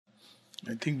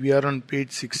I think we are on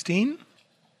page 16,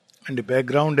 and the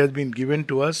background has been given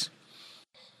to us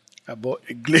about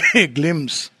a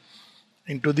glimpse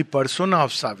into the persona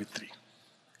of Savitri.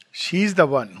 She is the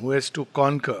one who has to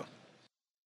conquer.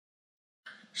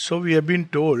 So we have been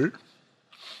told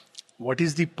what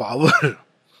is the power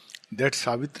that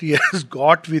Savitri has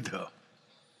got with her.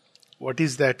 What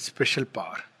is that special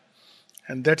power?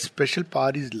 And that special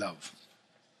power is love.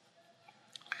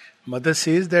 Mother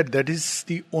says that that is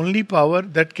the only power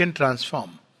that can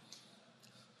transform.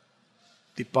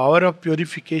 The power of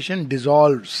purification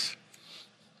dissolves.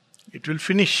 It will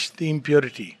finish the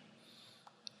impurity.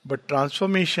 But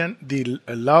transformation, the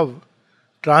love,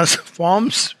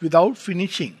 transforms without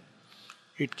finishing.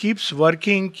 It keeps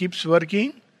working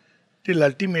till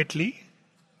ultimately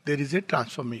there is a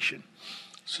transformation.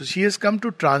 So she has come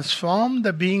to transform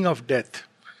the being of death,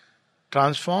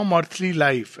 transform earthly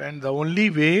life, and the only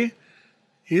way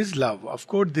is love. Of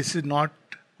course, this is not,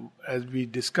 as we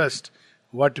discussed,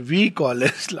 what we call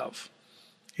as love.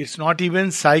 It's not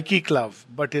even psychic love,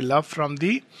 but a love from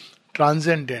the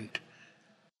transcendent.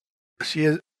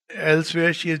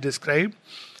 Elsewhere she has described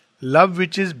love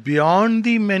which is beyond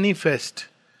the manifest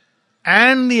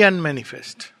and the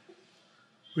unmanifest,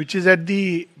 which is at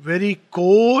the very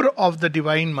core of the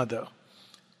Divine Mother.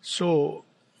 So,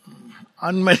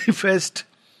 unmanifest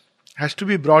has to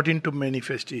be brought into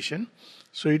manifestation.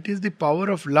 So, it is the power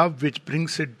of love which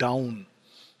brings it down.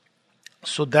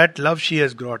 So, that love she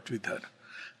has brought with her.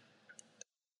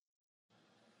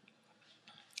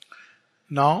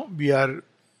 Now, we are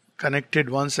connected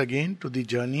once again to the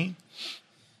journey.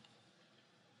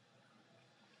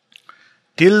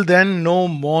 Till then, no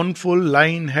mournful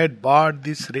line had barred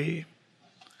this ray.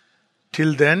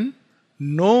 Till then,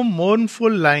 no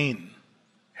mournful line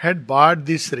had barred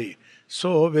this ray.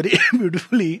 So, very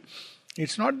beautifully,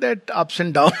 it's not that ups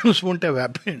and downs won't have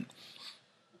happened,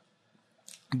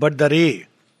 but the ray,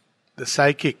 the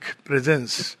psychic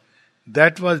presence,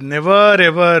 that was never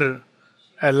ever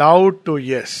allowed to,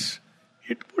 yes,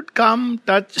 it would come,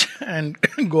 touch, and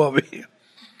go away.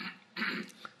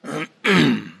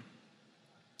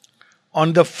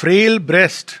 On the frail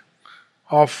breast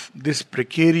of this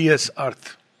precarious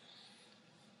earth,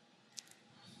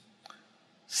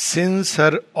 since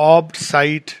her orbed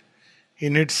sight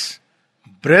in its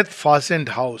breath fastened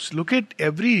house. Look at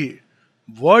every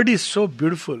word is so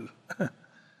beautiful.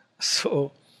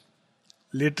 So,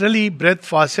 literally, breath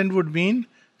fastened would mean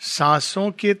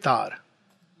सांसों के तार.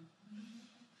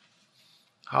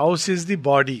 House is the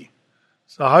body.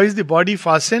 So, how is the body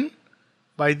fastened?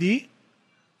 By the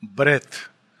breath.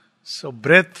 So,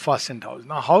 breath fastened house.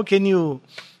 Now, how can you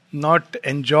not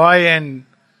enjoy and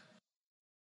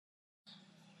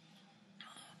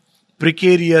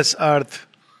precarious earth,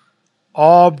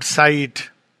 orbed sight,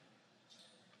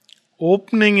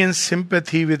 opening in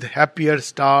sympathy with happier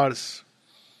stars,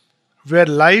 where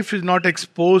life is not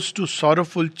exposed to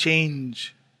sorrowful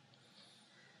change?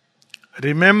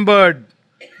 Remembered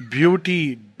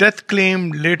beauty, death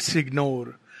claimed, let's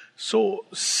ignore. So,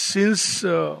 since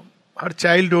her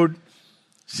childhood,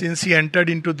 since she entered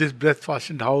into this breath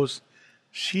fastened house,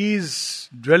 she is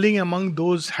dwelling among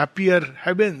those happier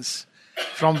heavens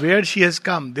from where she has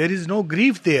come. There is no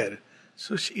grief there.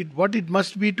 So, what it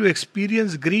must be to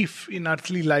experience grief in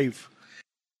earthly life.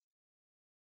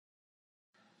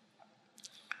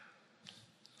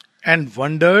 And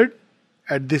wondered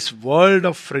at this world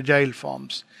of fragile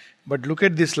forms. But look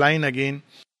at this line again.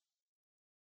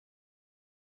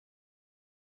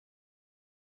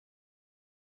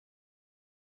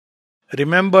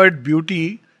 Remembered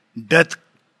beauty, death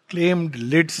claimed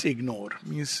lids ignore.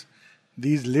 Means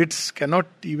these lids cannot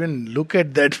even look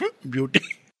at that beauty.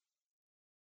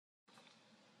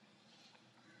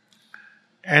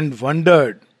 And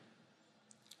wondered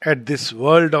at this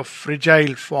world of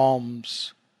fragile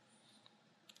forms,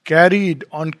 carried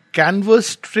on canvas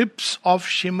strips of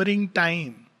shimmering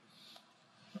time.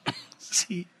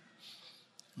 See,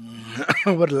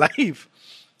 our life,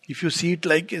 if you see it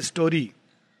like a story,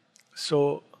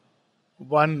 so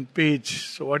one page,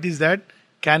 so what is that?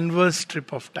 Canvas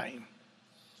strip of time.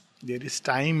 There is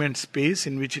time and space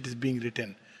in which it is being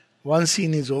written. One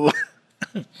scene is over.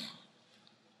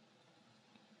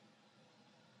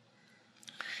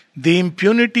 The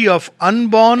impunity of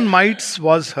unborn mites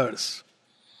was hers.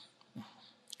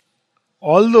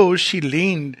 Although she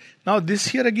leaned, now this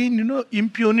here again,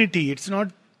 impunity, it's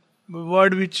not a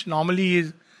word which normally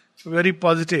is very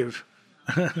positive.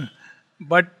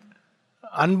 But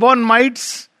unborn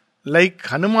mites, like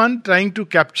Hanuman trying to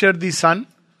capture the sun,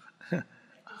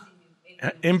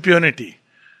 impunity.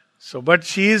 So, but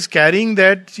she is carrying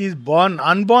that, she is born,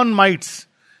 unborn mites.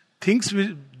 things,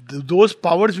 those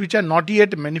powers which are not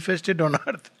yet manifested on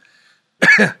earth.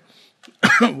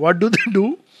 What do they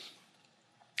do?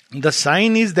 The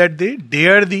sign is that they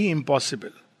dare the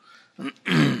impossible.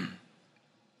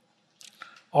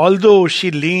 Although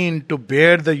she leaned to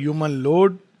bear the human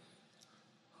load,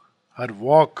 her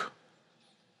walk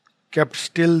kept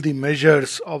still the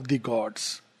measures of the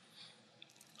gods.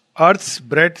 Earth's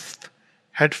breadth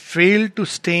had failed to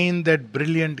stain that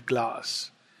brilliant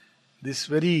glass. This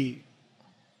very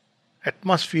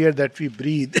atmosphere that we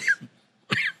breathe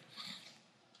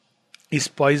is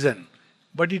poison,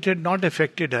 but it had not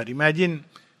affected her. Imagine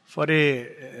for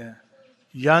a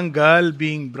young girl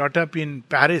being brought up in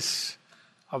Paris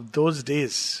of those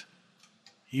days,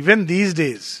 even these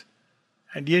days,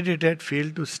 and yet it had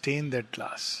failed to stain that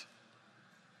glass.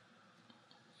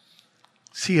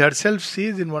 She herself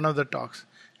says in one of the talks,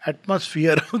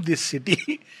 atmosphere of this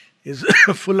city is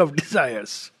full of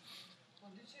desires.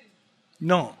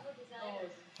 No.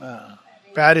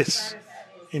 Paris.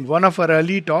 In one of her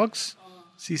early talks,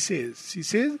 she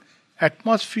says,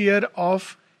 atmosphere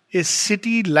of a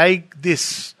city like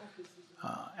this.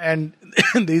 And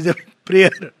there is a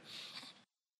prayer.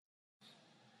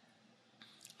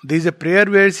 There is a prayer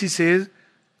where she says,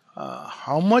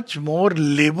 how much more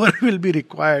labor will be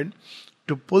required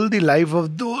to pull the life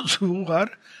of those who are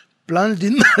plunged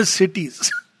in the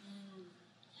cities.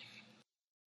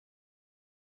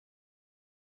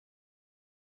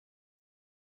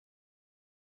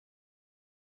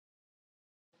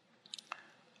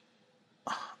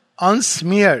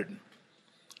 Unsmeared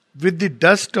with the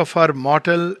dust of her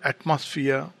mortal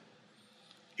atmosphere,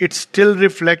 it still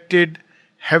reflected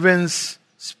heaven's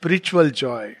spiritual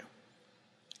joy.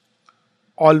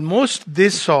 Almost they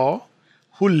saw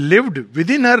who lived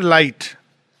within her light,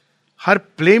 her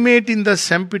playmate in the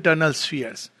sempiternal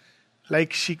spheres,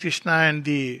 like Shri Krishna and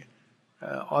the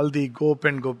all the gop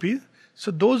and gopis.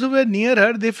 So those who were near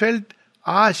her, they felt,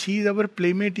 she is our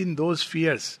playmate in those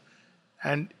spheres.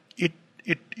 And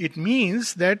it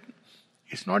means that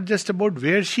it's not just about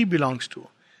where she belongs to.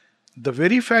 The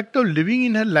very fact of living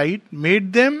in her light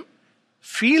made them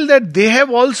feel that they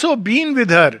have also been with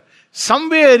her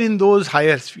somewhere in those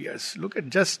higher spheres. Look at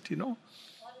just,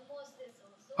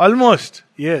 Almost,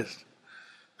 yes.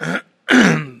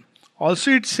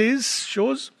 Also it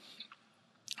shows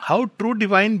how true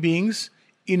divine beings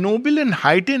ennoble and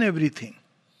heighten everything.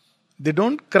 They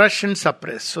don't crush and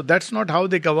suppress. So that's not how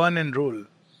they govern and rule.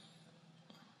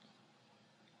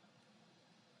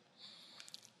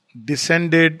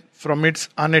 Descended from its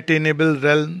unattainable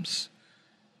realms,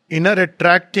 inner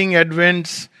attracting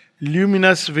Advent's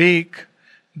luminous wake,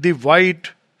 the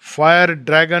white fire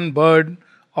dragon bird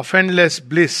of endless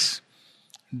bliss,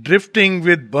 drifting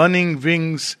with burning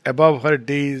wings above her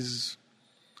days.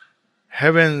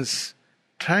 Heaven's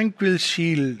tranquil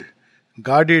shield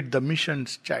guarded the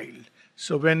mission's child.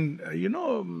 So when,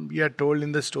 we are told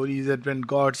in the stories that when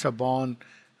gods are born,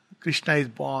 Krishna is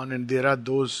born, and there are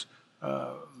those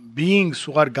beings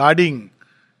who are guarding.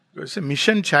 It's a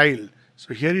mission child.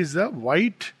 So here is the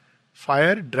white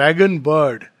fire dragon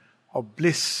bird of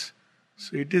bliss.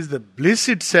 So it is the bliss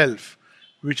itself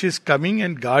which is coming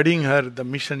and guarding her, the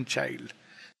mission child.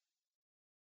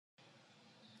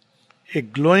 A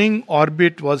glowing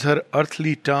orbit was her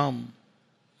earthly term.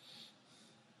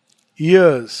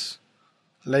 Years,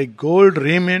 like gold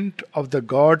raiment of the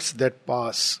gods that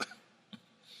pass.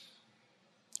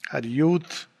 Her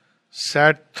youth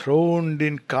sat throned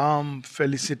in calm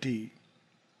felicity.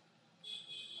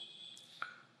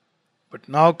 But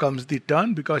now comes the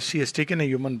turn, because she has taken a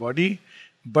human body.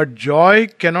 But joy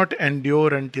cannot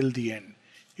endure until the end.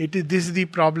 This is the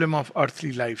problem of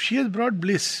earthly life. She has brought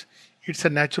bliss. It's a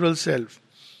natural self.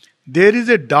 There is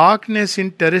a darkness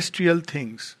in terrestrial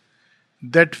things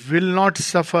that will not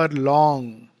suffer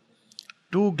long.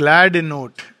 Too glad a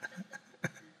note.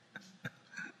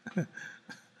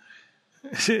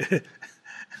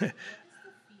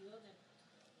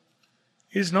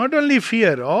 It's not only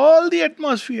fear, all the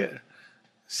atmosphere.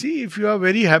 See, if you are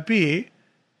very happy,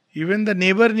 even the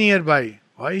neighbor nearby,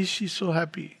 why is she so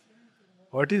happy?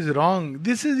 What is wrong?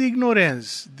 This is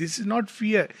ignorance. This is not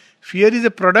fear. Fear is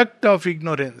a product of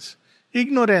ignorance.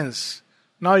 Ignorance.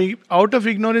 Now, out of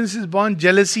ignorance is born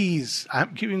jealousies. I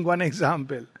am giving one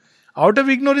example. Out of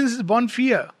ignorance is born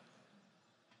fear.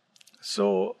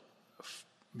 So,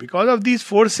 because of these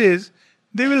forces,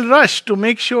 they will rush to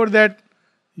make sure that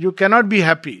you cannot be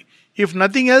happy. If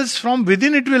nothing else, from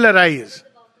within it will arise.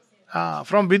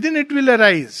 From within it will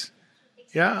arise.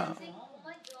 Yeah.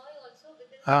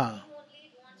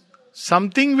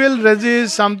 Something will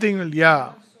resist, something will,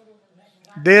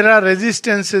 There are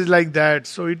resistances like that,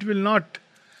 so it will not.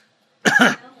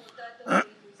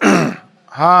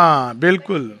 हाँ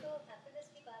बिल्कुल.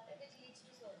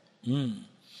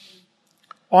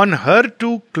 On her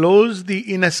to close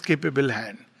the inescapable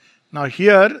hand. Now,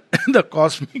 here, the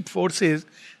cosmic forces,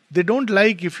 they don't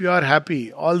like if you are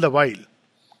happy all the while.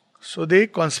 So they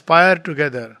conspire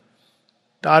together.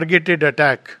 Targeted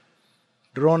attack,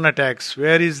 drone attacks.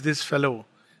 Where is this fellow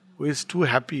who is too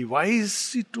happy? Why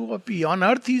is he too happy? On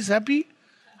earth he is happy?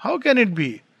 How can it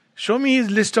be? Show me his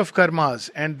list of karmas.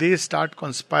 And they start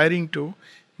conspiring to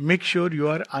make sure you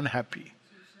are unhappy.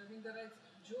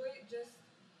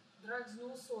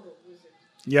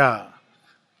 Yeah.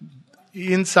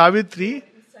 In Savitri,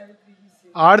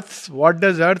 Earth, what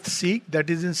does Earth seek?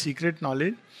 That is in secret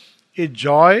knowledge. A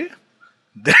joy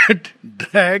that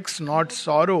drags not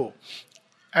sorrow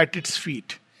at its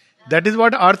feet. That is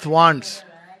what Earth wants.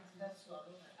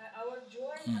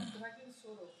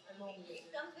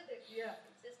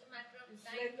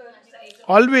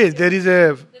 Always there is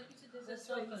a.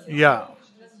 Yeah.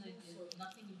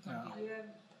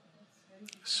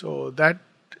 So that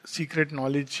secret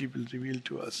knowledge she will reveal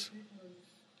to us.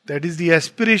 That is the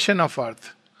aspiration of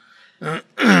Earth.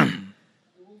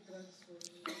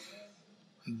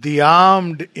 The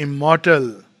armed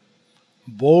immortal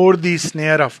bore the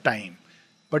snare of time.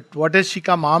 But what has she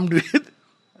come armed with?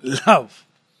 Love.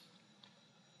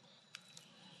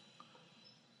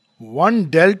 One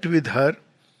dealt with her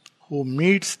who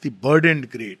meets the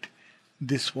burdened great.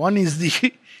 This one is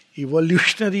the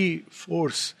evolutionary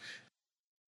force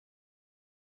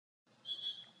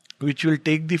which will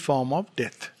take the form of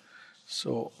death.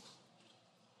 So,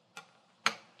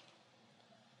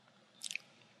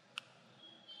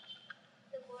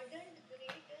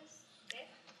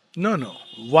 no.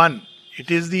 One. It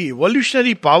is the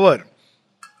evolutionary power,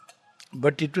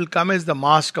 but it will come as the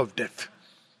mask of death.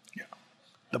 Yeah.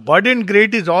 The burdened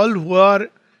great is all who are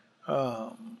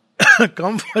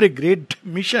come for a great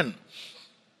mission.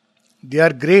 They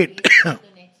are great.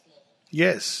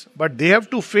 Yes, but they have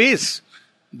to face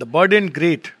the burdened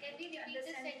great.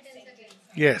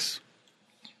 Yes.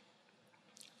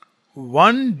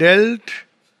 One dealt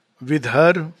with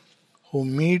her who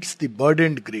meets the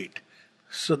burdened great.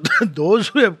 So those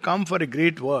who have come for a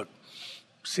great work,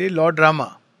 say Lord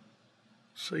Rama.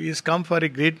 So he has come for a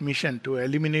great mission to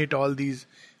eliminate all these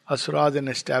asuras and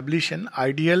establish an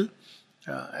ideal,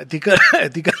 ethical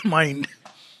mind.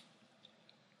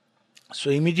 So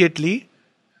immediately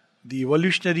the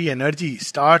evolutionary energy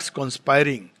starts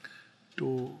conspiring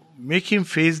to make him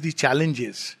face the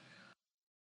challenges.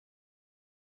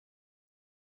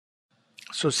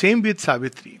 So same with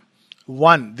Savitri.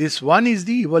 One. This one is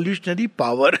the evolutionary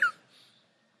power.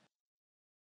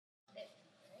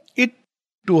 It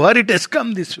to her it has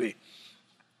come this way.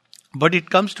 But it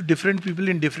comes to different people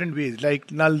in different ways,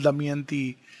 like Nal,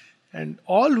 Damayanti, and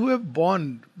all who have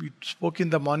born. We spoke in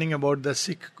the morning about the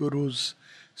Sikh gurus.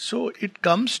 So it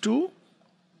comes to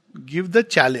give the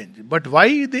challenge. But why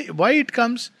it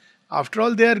comes? After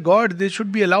all, they are God. They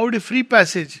should be allowed a free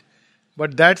passage.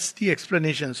 But that's the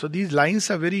explanation. So these lines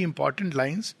are very important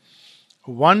lines.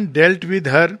 One dealt with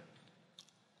her.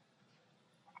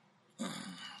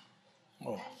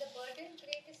 Oh.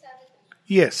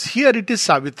 Yes, here it is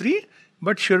Savitri,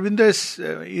 but Sri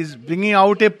Aurobindo is bringing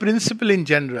out a principle in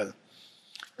general.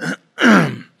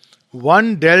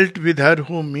 One dealt with her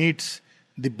who meets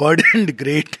the burdened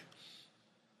great,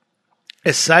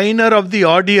 a signer of the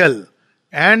ordeal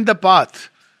and the path.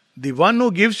 The one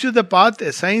who gives you the path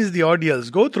assigns the ordeals.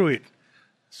 Go through it.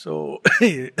 So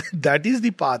that is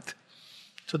the path.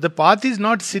 So the path is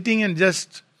not sitting and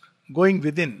just going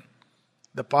within.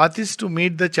 The path is to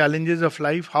meet the challenges of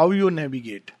life, how you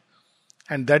navigate.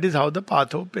 And that is how the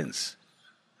path opens.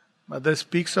 Mother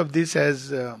speaks of this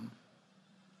as in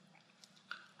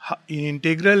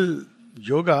integral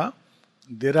yoga,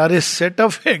 there are a set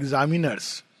of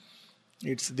examiners.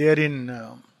 It's there in,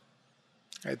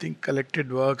 I think,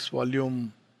 Collected Works,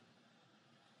 volume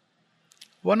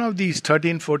one of these,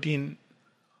 13, 14,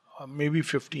 or maybe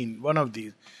 15, one of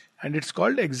these. And it's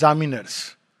called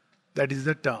examiners. That is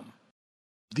the term.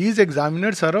 These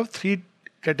examiners are of three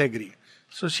category.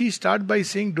 So she starts by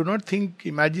saying, do not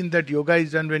imagine that yoga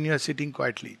is done when you are sitting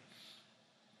quietly.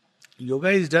 Yoga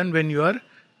is done when you are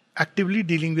actively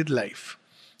dealing with life.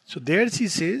 So there she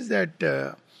says that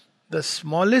the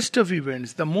smallest of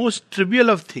events, the most trivial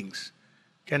of things,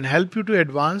 can help you to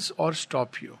advance or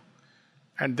stop you.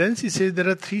 And then she says there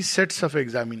are three sets of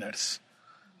examiners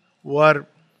who are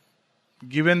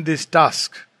given this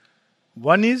task.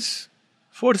 One is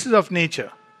forces of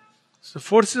nature. So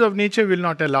forces of nature will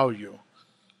not allow you.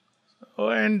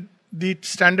 And the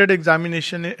standard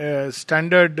examination,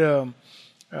 standard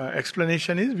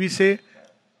explanation is we say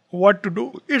what to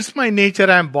do. It's my nature,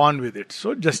 I am born with it.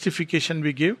 So justification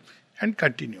we give and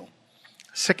continue.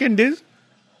 Second is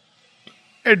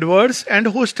adverse and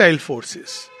hostile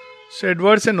forces. So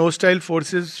adverse and hostile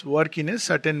forces work in a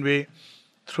certain way,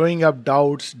 throwing up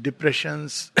doubts,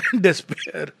 depressions,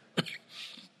 despair.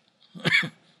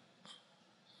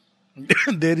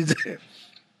 There is a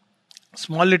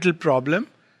small little problem,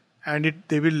 and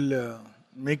they will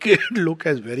make it look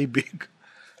as very big.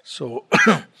 So,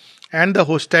 and the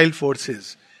hostile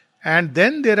forces, and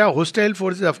then there are hostile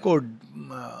forces, of course,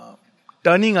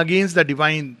 turning against the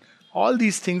divine. All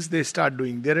these things they start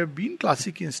doing. There have been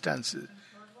classic instances.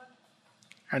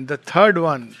 And the third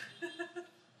one,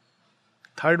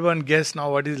 guess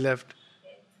now what is left?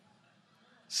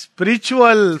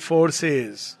 Spiritual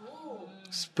forces.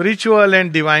 Spiritual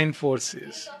and divine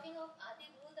forces.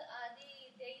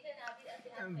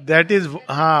 That is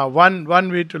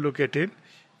one way to look at it.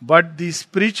 But the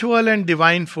spiritual and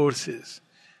divine forces,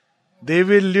 they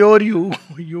will lure you.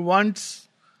 You want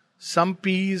some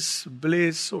peace,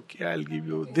 bliss. Okay, I'll give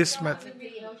you this method.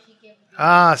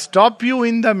 Stop you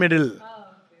in the middle.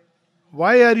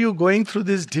 Why are you going through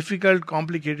this difficult,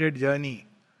 complicated journey?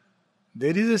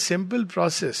 There is a simple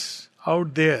process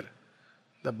out there.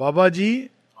 The Babaji,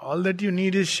 all that you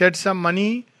need is shed some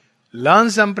money,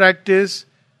 learn some practice,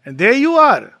 and there you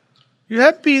are. You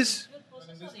have peace.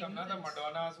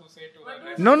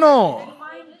 No.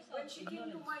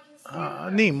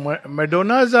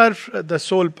 Madonnas are the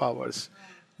soul powers.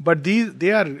 But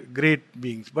they are great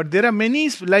beings. But there are many,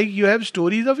 like you have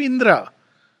stories of Indra.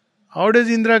 How does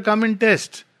Indra come and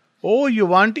test? Oh, you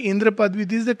want Indra Padvi?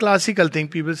 This is the classical thing.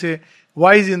 People say,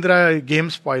 why is Indra a game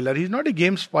spoiler? He's not a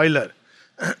game spoiler.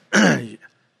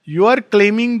 You are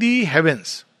claiming the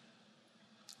heavens.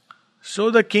 So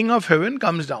the king of heaven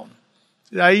comes down.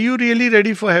 Are you really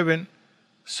ready for heaven?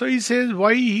 So he says,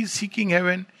 why he is seeking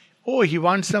heaven? Oh, he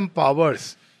wants some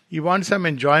powers. He wants some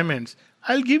enjoyments.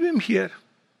 I'll give him here.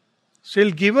 So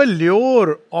he'll give a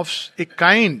lure of a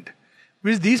kind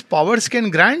which these powers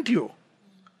can grant you.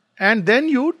 And then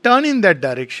you turn in that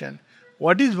direction.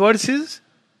 What is worse is,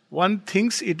 one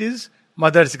thinks it is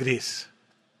mother's grace.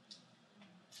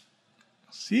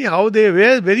 See how they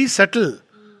were very subtle.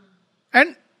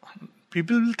 And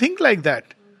people will think like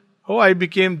that. Oh, I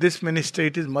became this minister,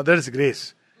 it is mother's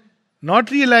grace. Not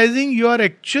realizing you are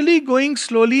actually going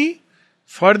slowly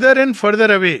further and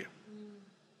further away.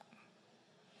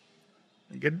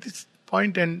 You get this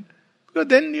point, and because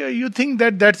then you think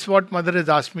that that's what mother has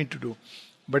asked me to do.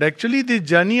 But actually the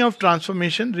journey of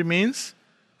transformation remains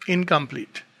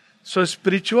incomplete. So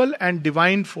spiritual and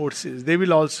divine forces, they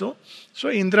will also, so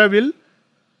Indra will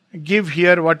give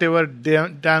here whatever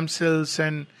damsels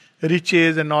and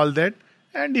riches and all that.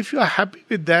 And if you are happy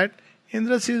with that,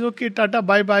 Indra says, okay, tata,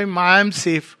 bye-bye, I am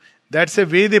safe. That's the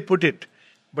way they put it.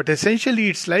 But essentially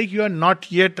it's like you are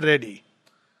not yet ready.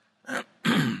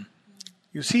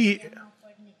 You see,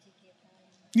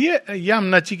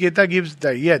 Nachiketa gives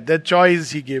the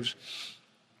choice he gives.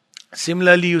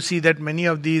 Similarly, you see that many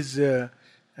of these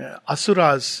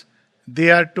asuras,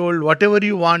 they are told whatever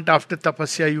you want after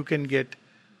tapasya you can get.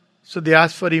 So they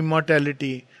ask for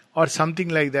immortality or something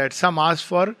like that. Some ask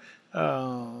for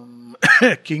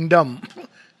kingdom,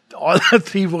 all the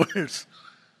three worlds.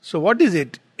 So what is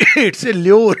it? It's a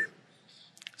lure,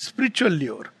 spiritual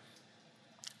lure.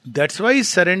 That's why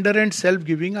surrender and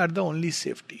self-giving are the only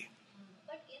safety.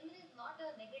 But Indra is not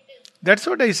a negative. That's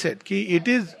what I said. It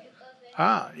is.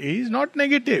 He is not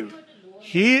negative.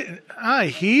 He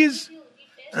is.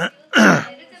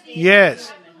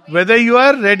 Yes. Whether you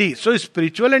are ready. So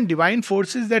spiritual and divine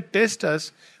forces that test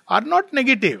us are not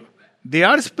negative. They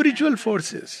are spiritual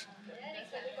forces.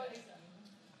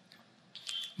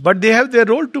 But they have their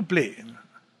role to play.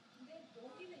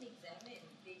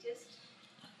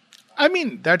 I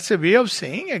mean, that's a way of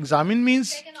saying examine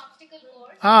means. Like an obstacle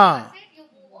course. Ah. That's it, you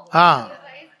move on. Otherwise,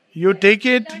 You take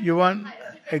it, you want.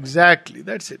 Exactly,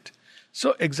 that's it.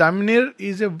 So, examiner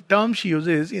is a term she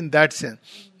uses in that sense.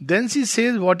 Then she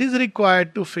says what is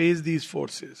required to face these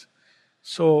forces.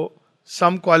 So,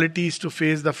 some qualities to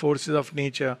face the forces of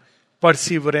nature,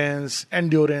 perseverance,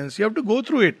 endurance. You have to go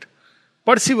through it.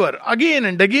 Persevere again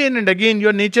and again and again.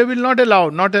 Your nature will not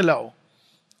allow.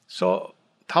 So,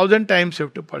 1,000 times you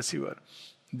have to persevere.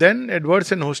 Then,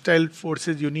 adverse and hostile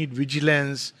forces, you need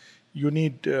vigilance, you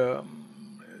need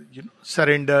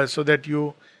surrender so that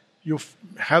you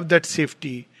have that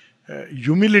safety.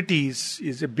 Humility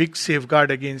is a big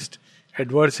safeguard against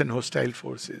adverse and hostile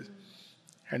forces.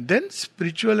 And then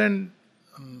spiritual and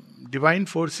divine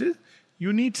forces,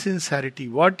 you need sincerity.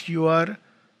 What you are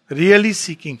really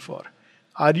seeking for.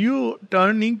 Are you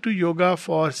turning to yoga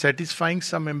for satisfying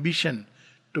some ambition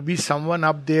to be someone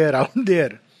up there, out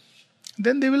there?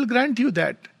 Then they will grant you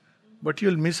that. But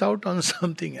you'll miss out on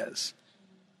something else.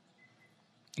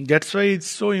 That's why it's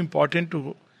so important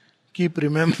to keep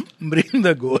remembering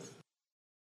the goal.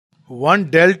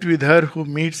 One dealt with her who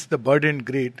meets the burden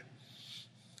great,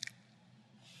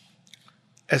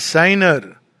 a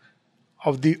signer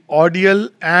of the ordeal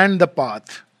and the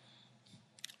path,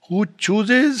 who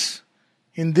chooses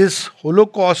in this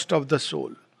holocaust of the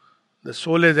soul. The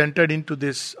soul has entered into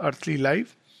this earthly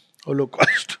life,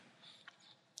 holocaust.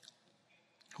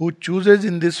 Who chooses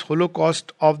in this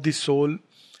holocaust of the soul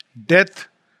death,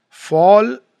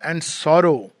 fall, and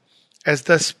sorrow as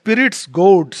the spirit's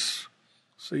goads.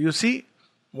 So you see,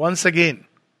 once again,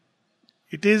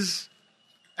 it is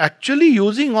actually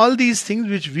using all these things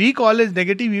which we call as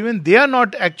negative, even they are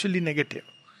not actually negative.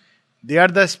 They are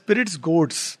the spirit's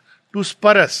goads to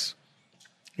spur us.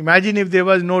 Imagine if there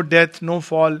was no death, no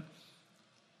fall,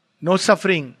 no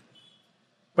suffering,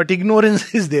 but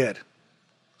ignorance is there.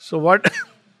 So what?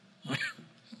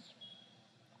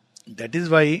 That is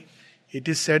why it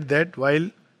is said that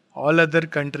while all other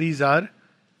countries are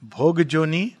Bhog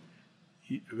Joni,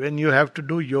 when you have to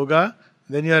do yoga,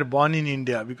 then you are born in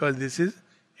India because this is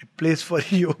a place for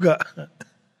yoga.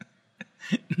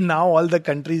 Now all the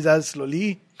countries are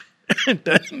slowly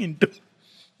turning into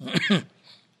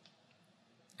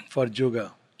for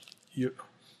yoga.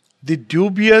 The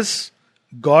dubious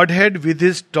Godhead with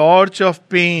his torch of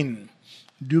pain.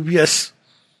 Dubious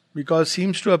because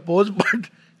seems to oppose but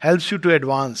helps you to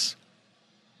advance.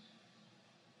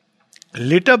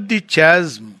 Lit up the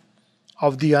chasm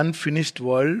of the unfinished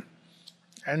world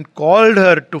and called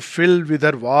her to fill with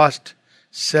her vast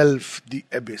self the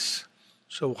abyss.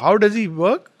 So how does he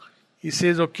work? He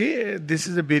says, okay, this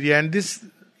is a birya, and this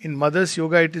in Mother's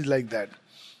Yoga it is like that.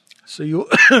 So you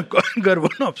conquer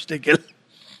one obstacle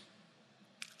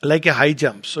like a high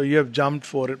jump. So you have jumped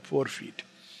 4 feet.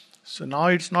 So now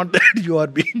it's not that you are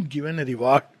being given a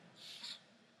reward.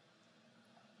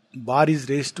 Bar is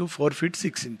raised to 4 feet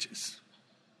 6 inches.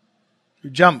 You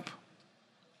jump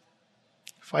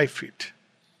 5 feet.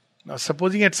 Now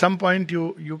supposing at some point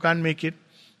you can't make it.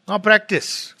 Now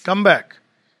practice. Come back.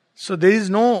 So there is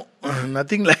no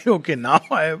nothing like okay now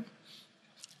I have.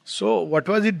 So what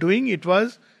was it doing? It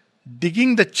was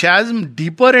digging the chasm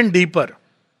deeper and deeper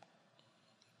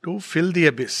to fill the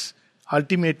abyss.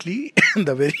 Ultimately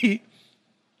the very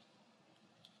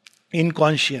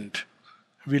inconscient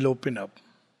will open up.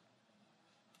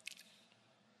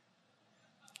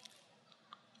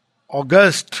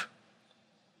 August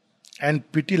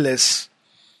and pitiless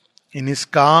in his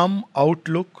calm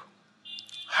outlook,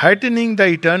 heightening the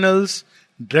eternal's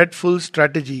dreadful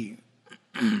strategy.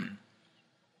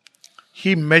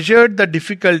 He measured the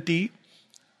difficulty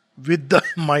with the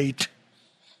might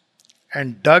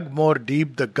and dug more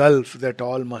deep the gulf that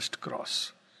all must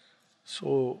cross.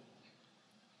 So,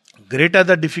 greater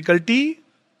the difficulty,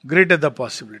 greater the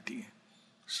possibility.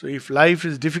 So, if life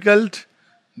is difficult,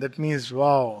 that means,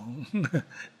 wow,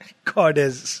 God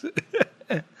has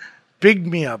picked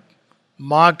me up,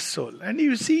 marked soul. And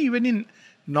you see, even in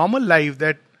normal life,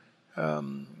 that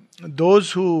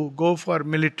those who go for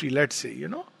military, let's say,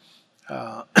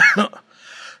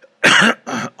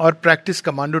 or practice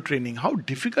commando training, how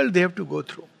difficult they have to go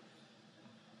through.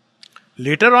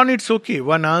 Later on, it's okay.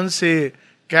 One earns a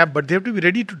cap, but they have to be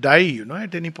ready to die,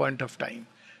 at any point of time.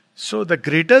 So, the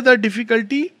greater the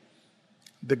difficulty,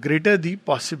 the greater the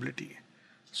possibility.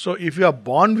 So, if you are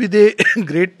born with a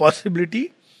great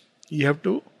possibility, you have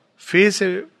to face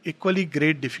a equally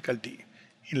great difficulty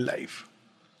in life.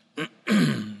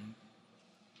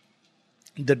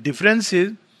 The difference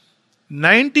is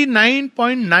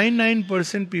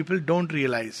 99.99% people don't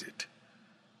realize it.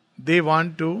 They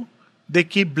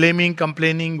keep blaming,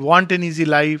 complaining, want an easy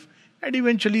life, and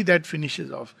eventually that finishes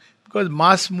off. Because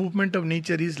mass movement of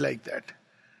nature is like that.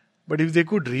 But if they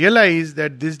could realize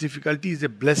that this difficulty is a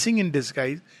blessing in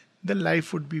disguise, then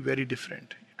life would be very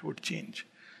different. It would change.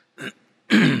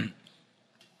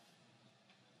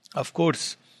 Of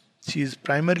course, she is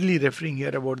primarily referring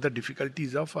here about the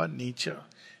difficulties of our nature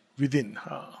within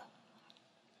her.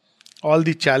 All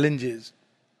the challenges.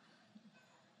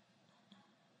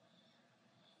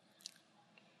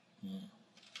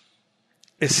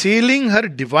 Assailing her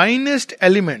divinest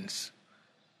elements,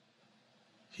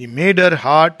 he made her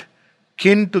heart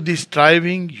kin to the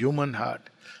striving human heart.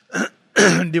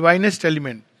 Divinest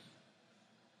element.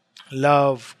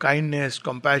 Love, kindness,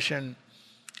 compassion.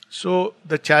 So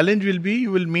the challenge will be, you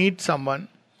will meet someone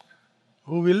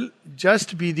who will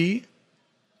just be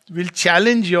will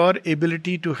challenge your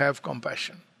ability to have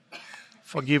compassion.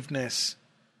 forgiveness.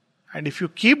 And if you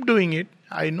keep doing it,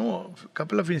 I know a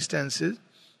couple of instances,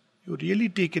 you really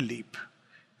take a leap.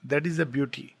 That is the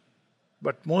beauty.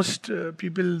 But most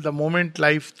people, the moment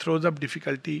life throws up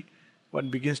difficulty, one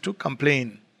begins to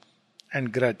complain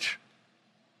and grudge.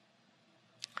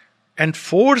 And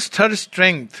forced her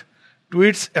strength to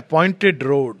its appointed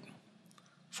road.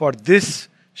 For this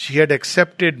she had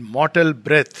accepted mortal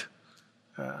breath.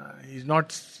 He's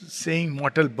not saying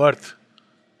mortal birth,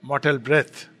 mortal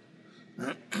breath.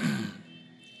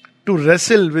 To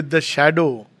wrestle with the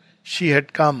shadow she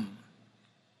had come,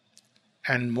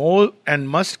 and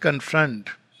must confront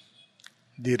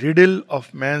the riddle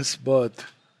of man's birth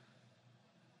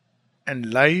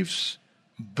and life's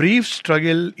brief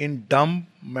struggle in dumb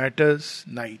matter's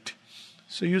night.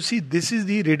 So you see, this is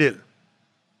the riddle.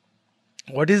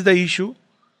 What is the issue?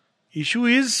 Issue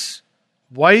is,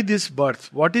 why this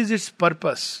birth? What is its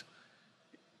purpose?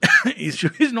 Issue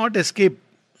is not escape.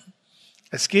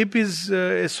 Escape is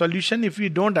a solution if we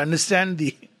don't understand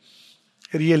the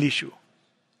real issue.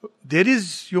 There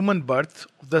is human birth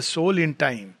of the soul in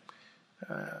time,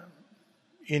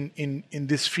 in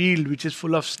this field which is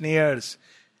full of snares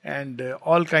and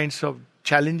all kinds of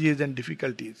challenges and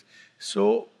difficulties.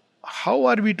 So how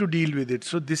are we to deal with it?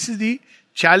 So this is the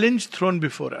challenge thrown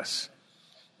before us.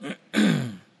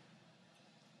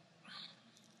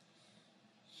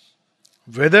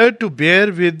 Whether to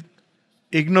bear with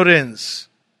ignorance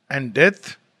and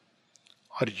death,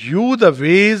 or hew the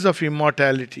ways of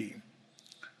immortality,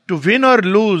 to win or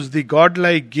lose the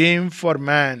godlike game for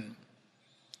man,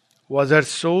 was her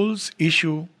soul's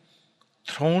issue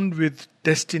thrown with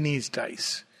destiny's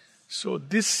dice. So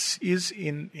this is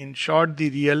in short the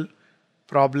real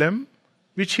problem,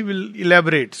 which he will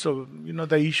elaborate. So,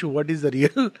 the issue, what is the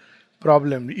real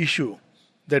problem, issue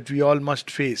that we all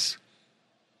must face.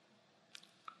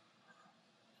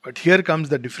 But here comes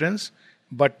the difference.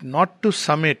 But not to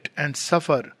summit and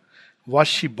suffer was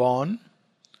she born,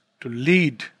 to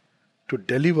lead, to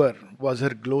deliver was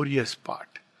her glorious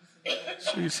part.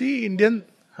 So you see, Indian,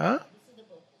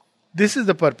 this is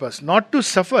the purpose. Not to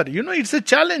suffer. It's a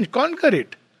challenge. Conquer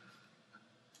it.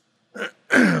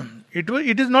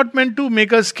 It is not meant to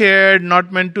make us scared,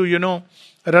 not meant to,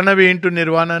 run away into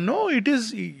nirvana. No, it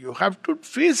is, you have to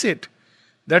face it.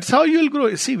 That's how you will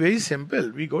grow. See, very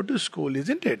simple. We go to school,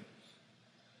 isn't it?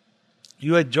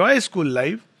 You enjoy school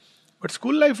life, but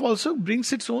school life also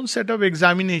brings its own set of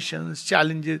examinations,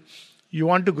 challenges. You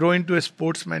want to grow into a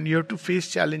sportsman, you have to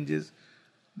face challenges.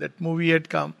 That movie had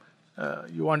come.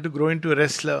 You want to grow into a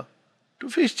wrestler, to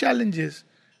face challenges.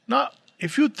 Now,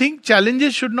 if you think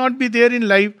challenges should not be there in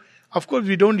life, of course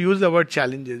we don't use the word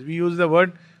challenges. We use the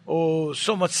word, oh,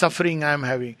 so much suffering I am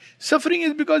having. Suffering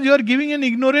is because you are giving an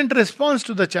ignorant response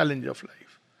to the challenge of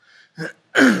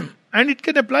life. And it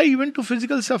can apply even to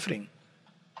physical suffering.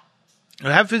 You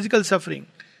have physical suffering.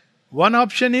 One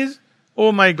option is,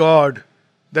 oh my God,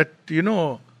 that,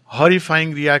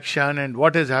 horrifying reaction and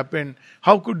what has happened.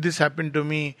 How could this happen to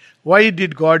me? Why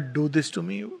did God do this to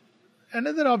me?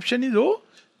 Another option is, oh,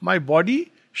 my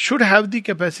body should have the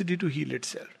capacity to heal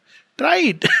itself. Try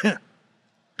it.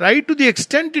 Try to the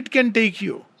extent it can take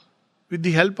you with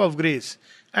the help of grace.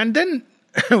 And then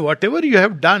whatever you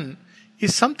have done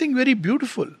is something very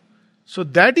beautiful. So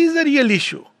that is the real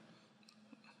issue.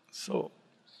 So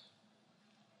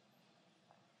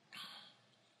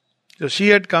she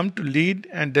had come to lead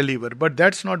and deliver. But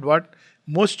that's not what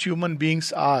most human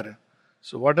beings are.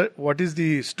 So what is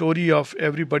the story of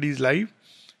everybody's life?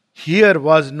 Here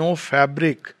was no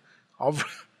fabric of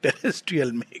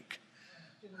terrestrial make.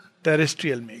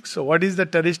 Terrestrial make. So what is the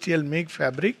terrestrial make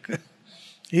fabric?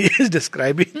 He is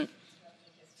describing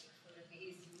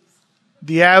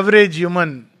the average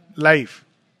human life.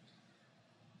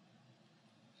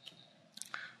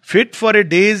 Fit for a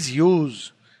day's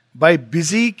use by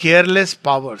busy, careless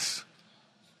powers.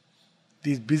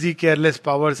 These busy, careless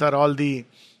powers are all the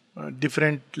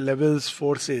different levels,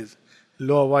 forces.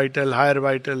 Lower vital, higher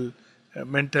vital,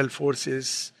 mental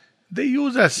forces. They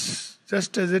use us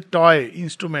just as a toy,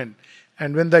 instrument.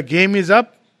 And when the game is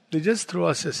up, they just throw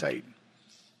us aside.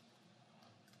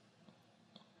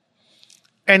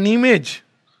 An image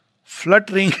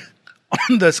fluttering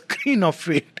on the screen of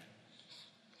fate,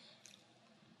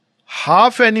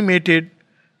 half animated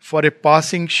for a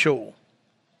passing show,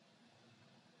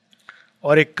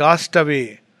 or a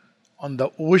castaway on the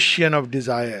ocean of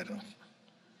desire,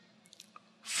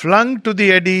 flung to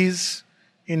the eddies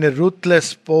in a ruthless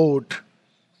sport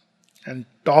and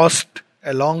tossed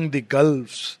along the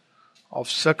gulfs of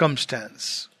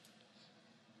circumstance.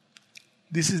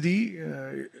 This is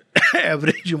the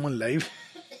average human life.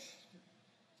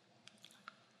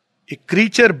 A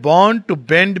creature born to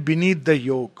bend beneath the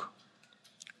yoke,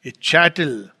 a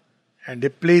chattel and a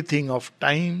plaything of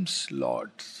time's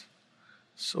lords.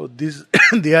 So this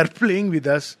they are playing with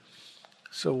us.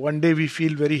 So one day we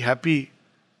feel very happy,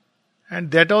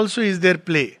 and that also is their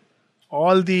play.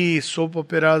 All the soap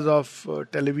operas of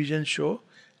television show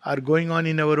are going on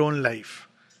in our own life.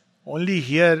 Only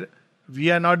here we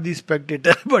are not the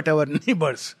spectator but our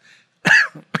neighbors,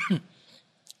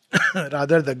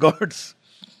 rather the gods.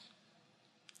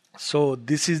 So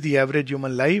this is the average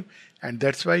human life, and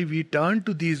that's why we turn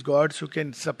to these gods who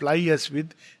can supply us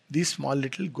with these small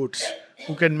little goods,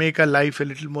 who can make our life a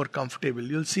little more comfortable.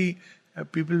 You'll see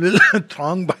people will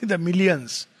throng by the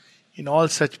millions in all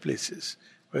such places,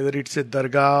 whether it's a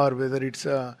dargah or whether it's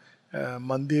a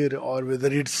mandir or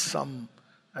whether it's some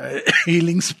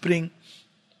healing spring,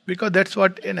 because that's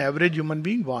what an average human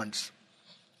being wants.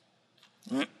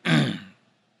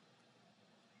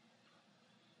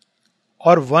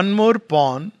 Or one more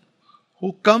pawn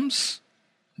who comes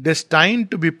destined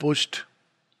to be pushed.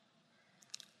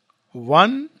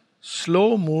 One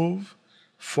slow move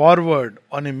forward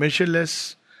on a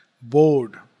measureless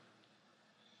board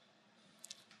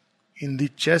in the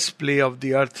chess play of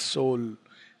the earth soul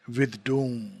with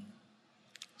doom.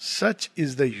 Such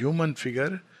is the human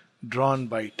figure drawn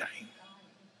by time.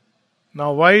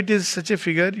 Now, why it is such a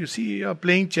figure? You see, you are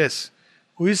playing chess.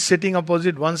 Who is sitting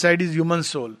opposite? One side is human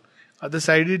soul, other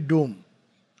side is doom.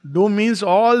 Doom means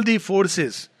all the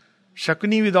forces.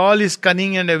 Shakuni with all his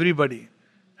cunning and everybody.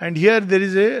 And here there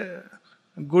is a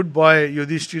good boy,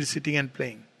 Yudhishthir, sitting and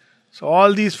playing. So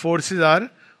all these forces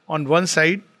are on one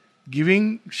side,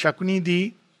 giving Shakuni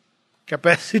the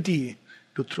capacity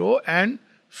to throw and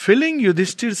filling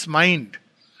Yudhishthir's mind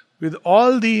with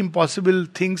all the impossible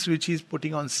things which he is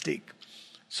putting on stake.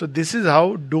 So this is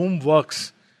how doom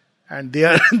works. And they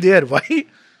are there. Why?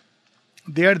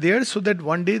 They are there so that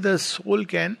one day the soul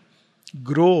can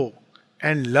grow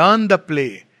and learn the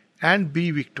play and be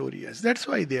victorious. That's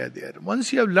why they are there.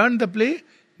 Once you have learned the play,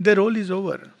 the role is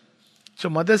over. So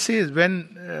Mother says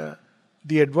when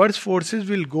the adverse forces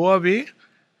will go away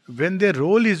when their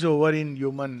role is over in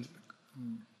human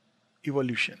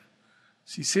evolution.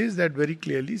 She says that very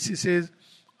clearly. She says,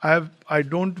 I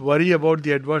don't worry about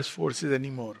the adverse forces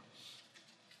anymore.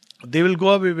 They will go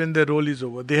away when their role is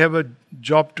over. They have a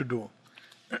job to do.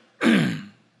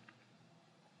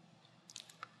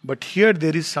 But here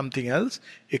there is something else.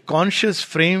 A conscious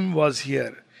frame was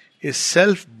here, a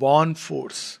self-born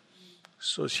force.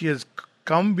 So she has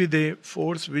come with a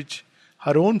force which,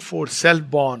 her own force,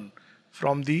 self-born,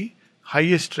 from the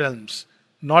highest realms,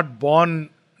 not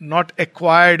born, not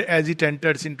acquired as it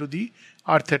enters into the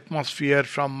earth atmosphere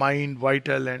from mind,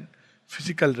 vital and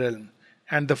physical realm.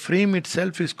 And the frame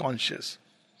itself is conscious.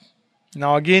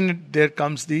 Now again there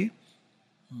comes a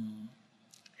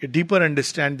deeper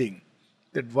understanding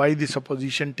that why this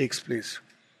opposition takes place.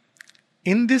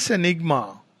 In this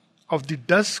enigma of the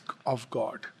dusk of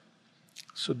God,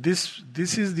 so this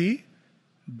is the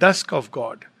dusk of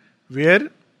God, where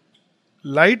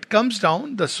light comes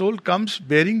down, the soul comes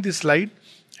bearing this light,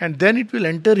 and then it will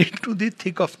enter into the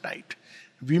thick of night.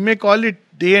 We may call it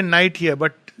day and night here,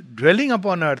 but dwelling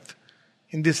upon earth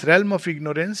in this realm of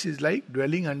ignorance is like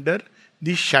dwelling under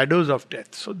the shadows of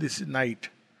death. So this is night.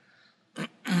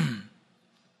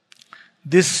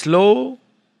 This slow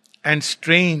and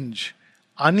strange,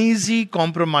 uneasy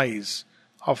compromise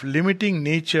of limiting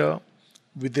nature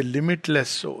with the limitless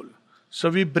soul. So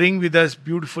we bring with us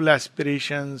beautiful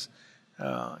aspirations,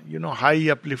 high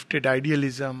uplifted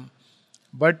idealism,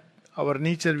 but our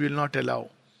nature will not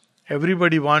allow.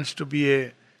 Everybody wants to be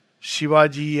a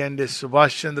Shivaji and a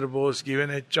Subhash Chandra Bose given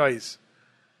a choice.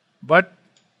 But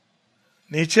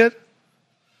nature,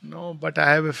 no, but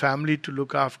I have a family to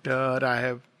look after, I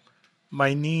have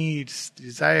my needs,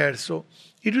 desires. So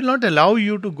it will not allow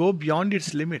you to go beyond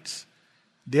its limits.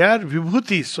 They are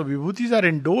vibhutis. So vibhutis are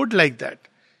endowed like that.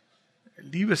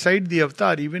 Leave aside the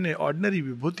avatar, even an ordinary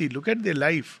vibhuti. Look at their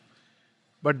life.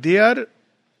 But they are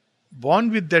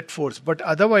born with that force. But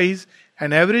otherwise,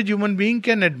 an average human being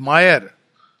can admire.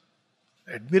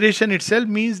 Admiration itself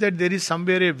means that there is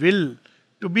somewhere a will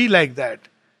to be like that.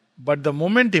 But the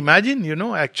moment, imagine,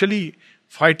 actually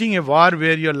fighting a war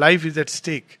where your life is at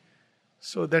stake.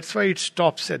 So that's why it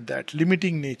stops at that,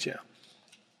 limiting nature.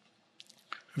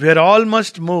 Where all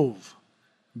must move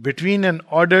between an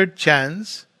ordered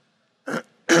chance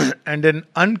and an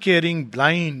uncaring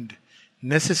blind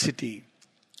necessity.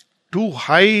 Too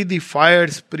high the fire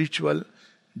spiritual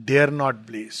dare not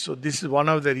blaze. So this is one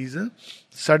of the reasons.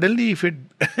 Suddenly if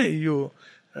you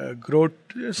grow,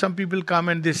 some people come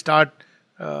and they start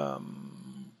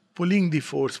pulling the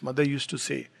force. Mother used to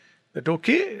say, That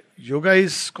okay, yoga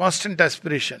is constant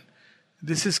aspiration.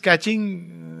 This is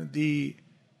catching the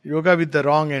yoga with the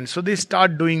wrong end. So they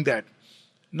start doing that.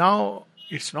 Now,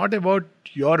 it's not about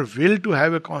your will to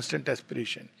have a constant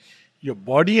aspiration. Your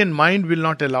body and mind will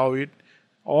not allow it.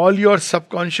 All your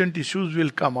subconscious issues will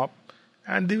come up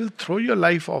and they will throw your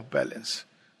life off balance.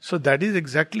 So that is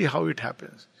exactly how it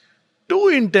happens. Too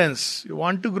intense, you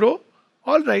want to grow?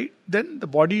 All right, then the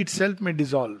body itself may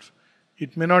dissolve.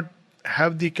 It may not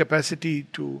have the capacity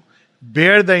to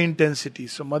bear the intensity.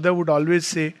 So mother would always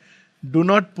say, do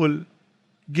not pull,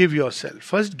 give yourself.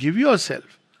 First give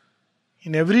yourself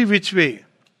in every which way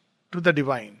to the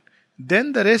divine.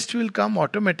 Then the rest will come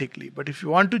automatically. But if you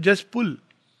want to just pull,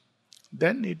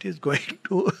 then it is going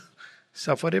to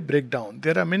suffer a breakdown.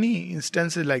 There are many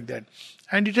instances like that.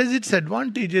 And it has its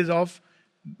advantages of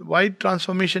why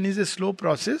transformation is a slow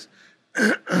process.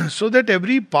 So that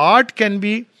every part can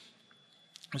be,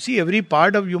 see, every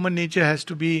part of human nature has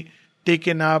to be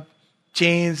taken up,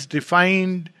 changed,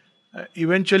 refined,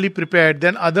 eventually prepared.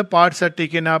 Then other parts are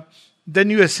taken up. Then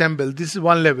you assemble. This is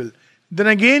one level. Then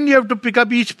again you have to pick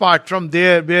up each part from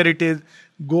there where it is.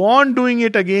 Go on doing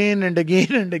it again and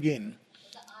again and again.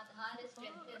 The Aadhaar is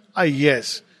strengthened.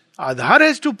 Yes. Aadhaar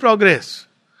has to progress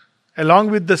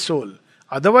along with the soul.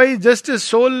 Otherwise, just a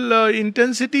soul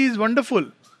intensity is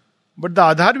wonderful. But the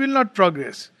Aadhaar will not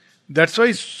progress. That's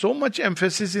why so much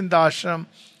emphasis in the ashram.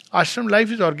 Ashram life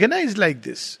is organized like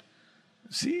this.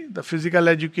 See, the physical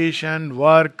education,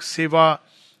 work, seva,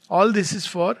 all this is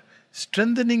for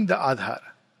strengthening the Aadhaar.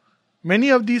 Many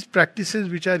of these practices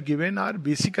which are given are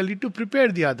basically to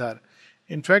prepare the Aadhaar.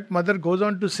 In fact, Mother goes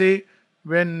on to say,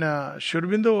 when Sri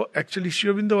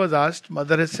Aurobindo was asked,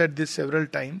 Mother has said this several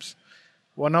times,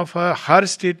 one of her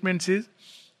statements is,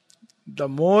 the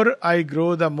more I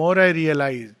grow, the more I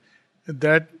realize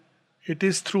that it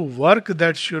is through work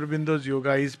that Sri Aurobindo's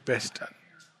yoga is best done.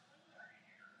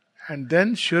 And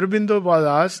then Sri Aurobindo was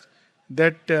asked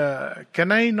that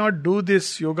can I not do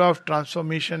this yoga of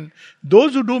transformation?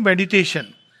 Those who do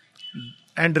meditation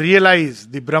and realize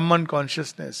the Brahman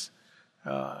consciousness,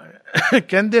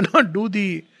 can they not do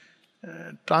the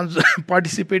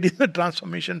participate in the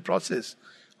transformation process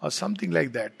or something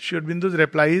like that? Sri Aurobindo's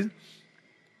reply is,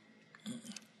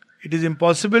 it is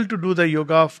impossible to do the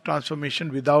yoga of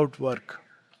transformation without work.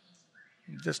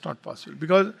 Just not possible.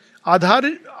 Because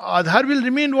Aadhaar will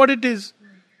remain what it is.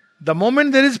 The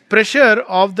moment there is pressure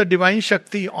of the divine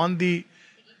Shakti on the,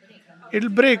 it will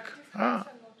break.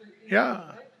 Yeah.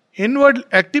 Inward,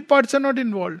 active parts are not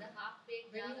involved.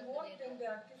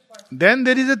 Then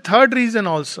there is a third reason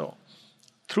also.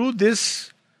 Through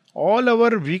this, all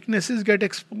our weaknesses get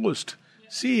exposed.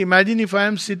 See, imagine if I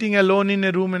am sitting alone in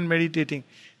a room and meditating.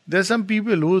 There are some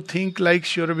people who think like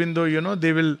Sri Aurobindo,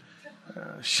 they will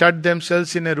shut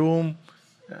themselves in a room,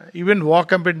 even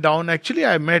walk up and down. Actually,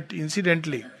 I met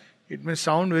incidentally. It may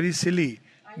sound very silly,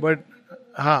 but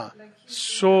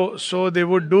so they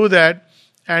would do that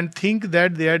and think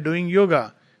that they are doing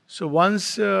yoga. So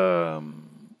once, I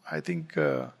think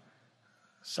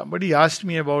somebody asked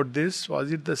me about this.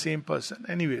 Was it the same person?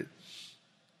 Anyway,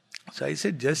 so I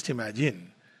said, just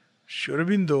imagine, Sri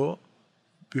Aurobindo,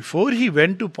 before he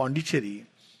went to Pondicherry,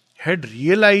 had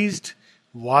realized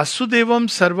Vasudevam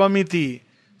Sarvamiti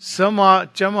Cha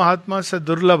Mahatma Sa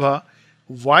Durlabha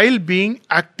while being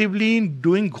actively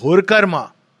doing ghor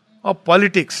karma of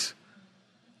politics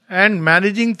and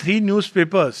managing 3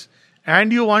 newspapers.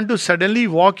 And you want to suddenly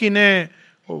walk in a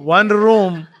one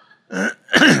room.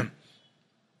 I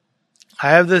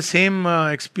have the same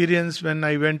experience when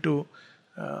I went to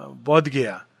Bodh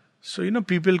Gaya. So,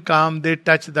 people come, they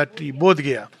touch that tree, Bodh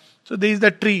Gaya. So, there is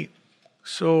that tree.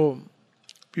 So,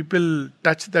 people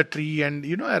touch the tree and,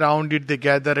 around it they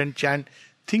gather and chant,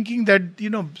 thinking that,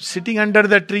 sitting under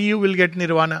the tree you will get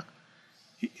nirvana.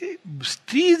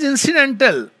 Tree is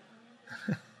incidental.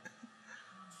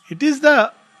 It is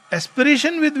the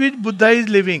aspiration with which Buddha is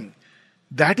living.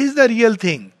 That is the real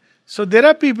thing. So there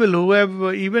are people who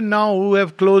have, even now, who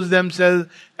have closed themselves.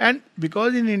 And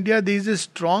because in India there is a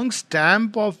strong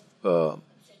stamp of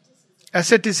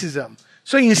asceticism.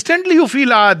 So instantly you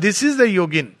feel, this is the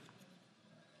yogin.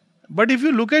 But if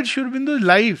you look at Sri Aurobindo's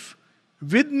life,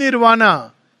 with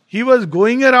nirvana, he was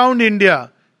going around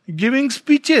India giving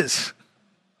speeches.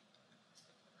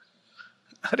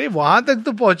 अरे वहां तक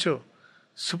तो पहुंचो.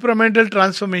 Supramental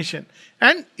transformation.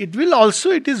 And it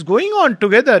is going on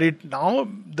together. Now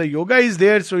the yoga is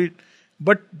there,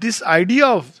 but this idea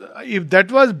of, if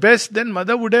that was best, then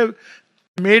Mother would have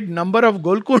made number of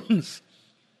Golkunds.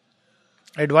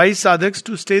 Advise sadhaks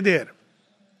to stay there.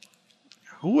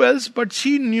 Who else but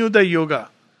she knew the yoga.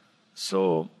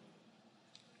 So,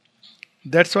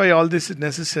 That's why all this is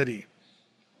necessary.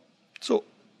 So,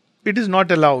 it is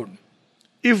not allowed.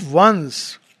 If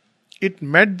once it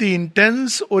met the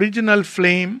intense original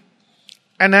flame,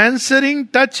 an answering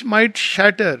touch might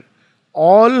shatter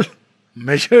all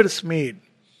measures made,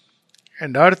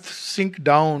 and earth sink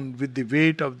down with the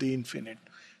weight of the infinite.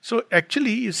 So,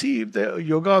 actually, you see, the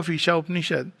yoga of Isha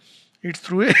Upanishad, it's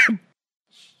through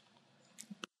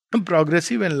a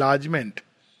progressive enlargement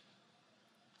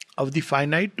of the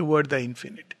finite toward the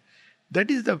infinite. That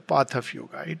is the path of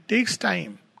yoga. It takes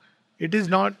time. It is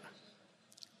not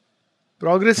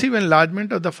progressive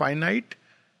enlargement of the finite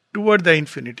toward the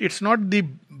infinite. It's not the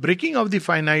breaking of the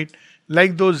finite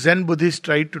like those Zen Buddhists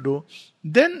tried to do.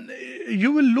 Then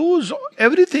you will lose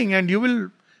everything and you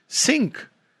will sink.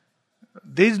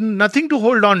 There is nothing to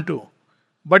hold on to.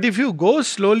 But if you go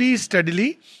slowly,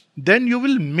 steadily, then you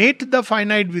will mate the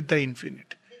finite with the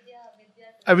infinite.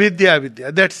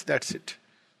 Avidya. That's it.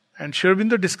 And Sri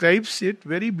Aurobindo describes it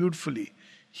very beautifully.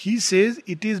 He says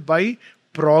it is by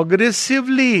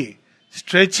progressively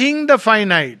stretching the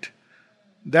finite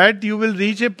that you will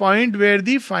reach a point where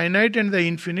the finite and the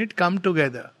infinite come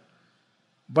together.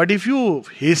 But if you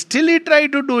hastily try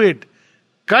to do it,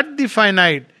 cut the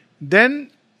finite, then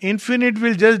infinite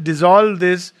will just dissolve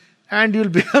this and you'll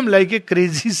become like a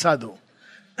crazy sadhu.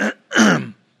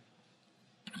 And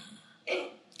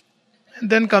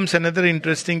then comes another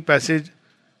interesting passage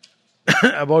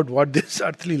about what this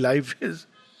earthly life is.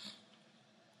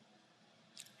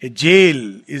 A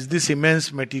jail is this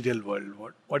immense material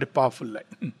world. What a powerful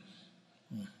line.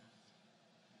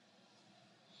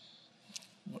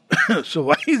 So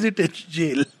why is it a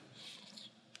jail?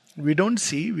 We don't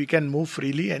see, we can move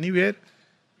freely anywhere.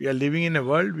 We are living in a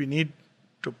world, we need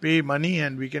to pay money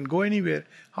and we can go anywhere.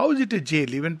 How is it a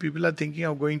jail? Even people are thinking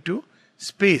of going to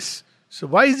space. So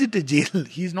why is it a jail?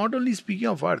 He is not only speaking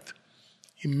of earth.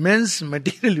 Immense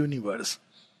material universe.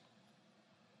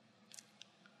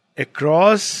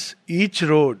 Across each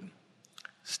road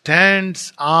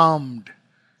stands armed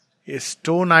a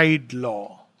stone-eyed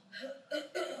law.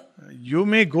 You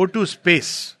may go to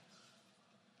space,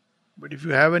 but if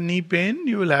you have a knee pain,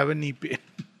 you will have a knee pain.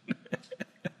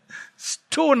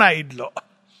 Stone-eyed law.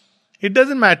 It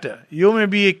doesn't matter. You may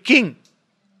be a king,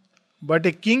 but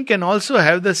a king can also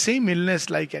have the same illness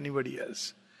like anybody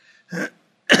else.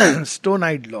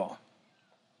 Stone-eyed law.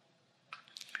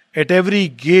 At every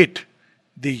gate,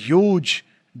 the huge,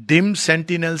 dim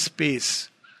sentinel space.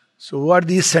 So who are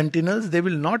these sentinels? They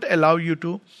will not allow you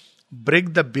to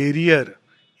break the barrier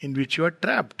in which you are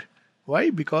trapped. Why?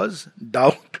 Because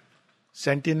doubt.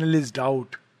 Sentinel is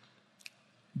doubt.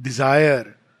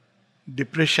 Desire.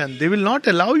 Depression. They will not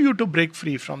allow you to break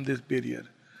free from this barrier.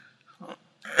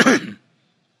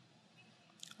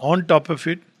 On top of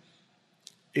it,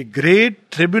 a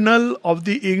great tribunal of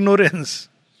the ignorance,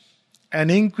 an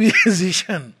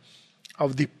inquisition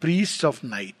of the priests of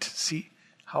night. See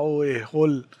how a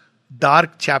whole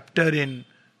dark chapter in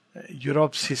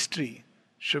Europe's history,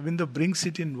 Sri Aurobindo brings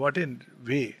it in what a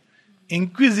way.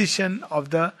 Inquisition of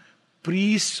the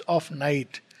priests of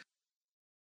night.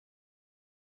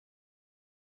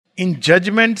 In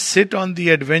judgment sit on the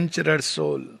adventurer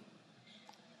soul,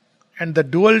 and the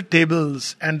dual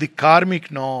tables and the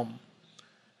karmic norm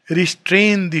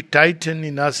restrain the titan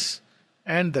in us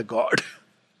and the god.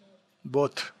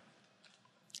 Both.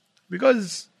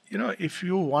 Because, if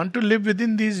you want to live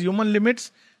within these human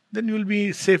limits, then you will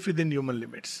be safe within human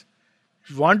limits.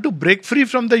 If you want to break free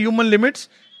from the human limits,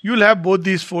 you will have both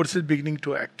these forces beginning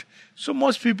to act. So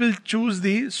most people choose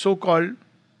the so-called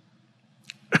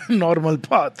normal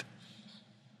path.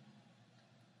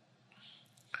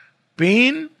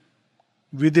 Pain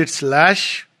with its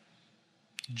lash,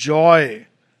 joy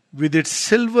with its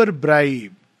silver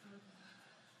bribe.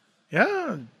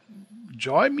 Yeah,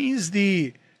 joy means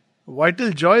the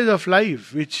vital joys of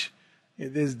life, which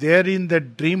is there in the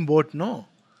dream boat, no?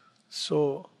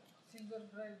 So,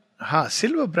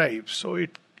 silver bribe. So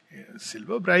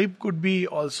silver bribe could be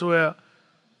also a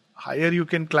higher you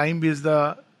can climb is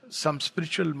some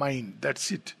spiritual mind. That's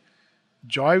it.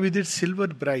 Joy with its silver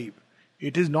bribe.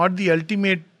 It is not the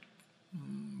ultimate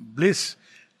bliss,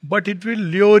 but it will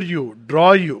lure you,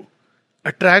 draw you,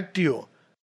 attract you,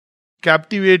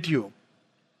 captivate you.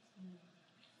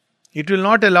 It will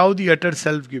not allow the utter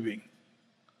self-giving.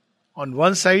 On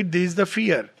one side there is the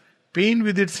fear, pain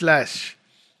with its lash,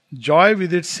 joy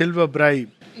with its silver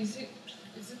bribe. Is it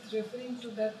referring to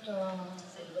that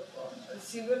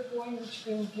silver coin which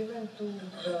been given to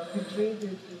betray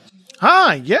the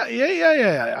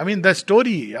Yeah. I mean the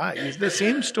story, it's the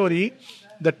same story.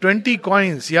 The 20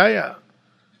 coins,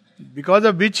 Because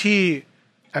of which he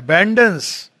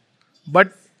abandons.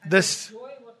 But this. Joy,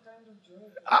 what kind of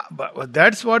joy? But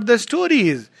that's what the story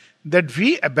is. That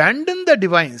we abandon the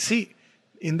divine. See,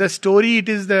 in the story, it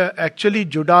is the actually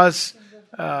Judas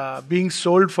being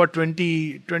sold for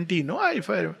 20 no, if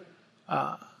I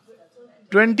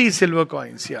 20 silver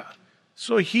coins. Yeah.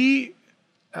 So he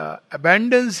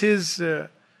abandons his.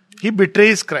 He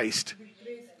betrays Christ.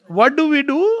 What do we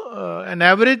do? An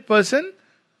average person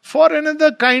for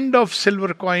another kind of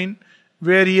silver coin,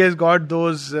 where he has got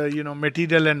those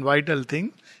material and vital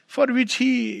things, for which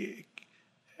he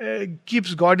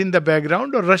keeps God in the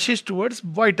background or rushes towards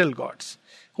vital gods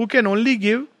who can only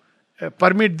give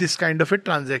permit this kind of a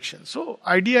transaction. So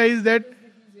idea is that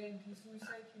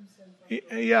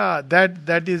yeah,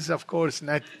 that is of course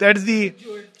that's the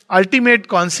ultimate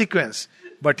consequence.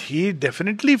 But he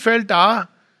definitely felt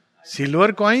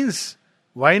silver coins,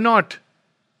 why not?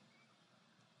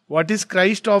 What is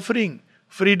Christ offering?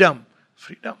 Freedom.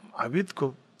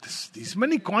 These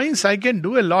many coins, I can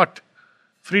do a lot.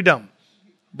 Freedom.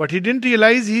 But he didn't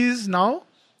realize he is now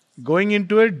going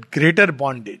into a greater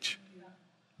bondage,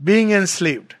 being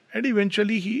enslaved. And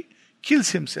eventually he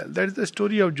kills himself. That is the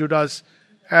story of Judas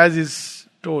as is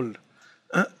told.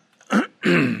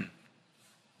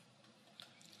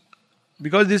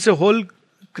 Because this is a whole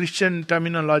Christian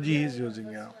terminology he is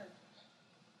using. Yeah.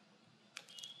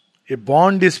 A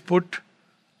bond is put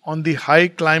on the high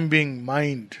climbing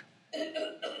mind.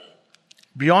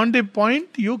 Beyond a point,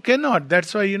 you cannot.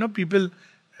 That's why, people,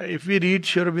 if we read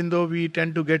Sri Aurobindo, we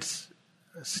tend to get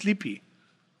sleepy.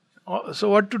 So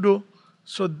what to do?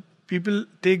 So people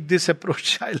take this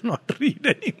approach, I'll not read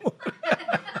anymore.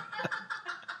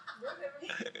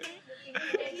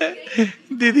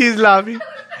 Didi is laughing.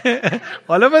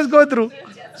 All of us go through.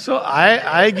 So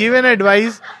I give an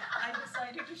advice. I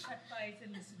decided to shut my eyes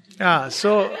and listen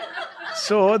to you.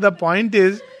 So the point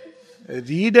is,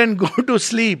 read and go to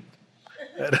sleep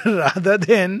rather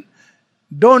than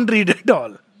don't read at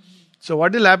all. So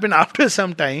what will happen after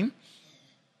some time?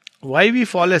 Why we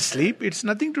fall asleep? It's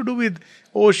nothing to do with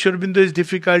Sri Aurobindo is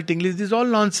difficult, English. This is all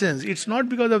nonsense. It's not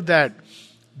because of that.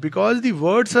 Because the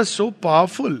words are so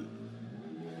powerful.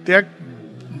 They are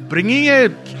bringing a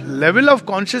level of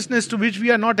consciousness to which we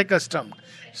are not accustomed.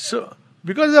 So,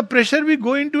 because of the pressure, we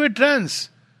go into a trance.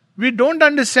 We don't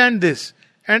understand this.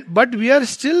 But we are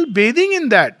still bathing in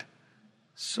that.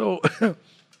 So,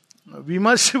 we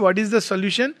must, what is the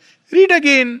solution? Read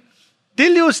again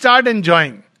till you start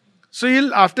enjoying. So,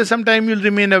 after some time, you'll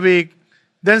remain awake.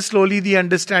 Then slowly the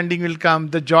understanding will come,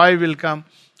 the joy will come.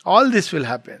 All this will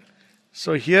happen.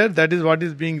 So, here, that is what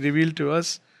is being revealed to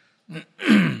us.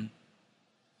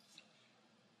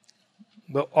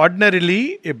 But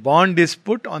ordinarily, a bond is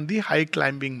put on the high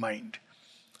climbing mind.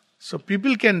 So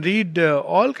people can read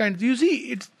all kinds. You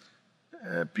see,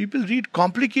 people read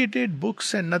complicated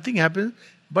books and nothing happens.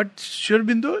 But Sri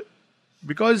Aurobindo,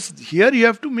 because here you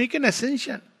have to make an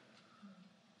ascension.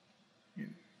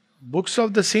 Books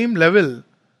of the same level,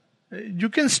 you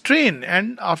can strain,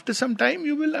 and after some time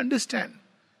you will understand.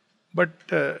 But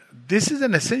this is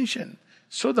an ascension.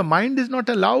 So the mind is not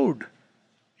allowed.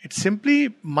 It's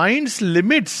simply mind's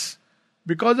limits,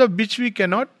 because of which we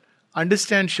cannot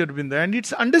understand Sri Aurobindo. And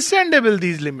it's understandable,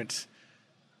 these limits.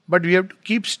 But we have to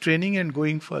keep straining and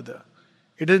going further.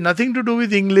 It has nothing to do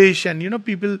with English and,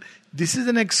 people, this is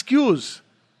an excuse.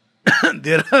 Sri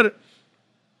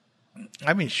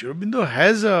Aurobindo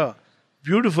has a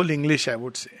beautiful English, I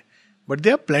would say. But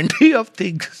there are plenty of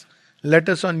things.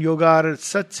 Letters on yoga are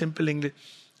such simple English.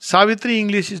 Savitri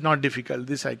English is not difficult,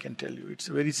 this I can tell you. It's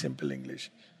very simple English.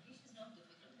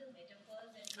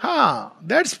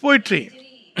 That's poetry.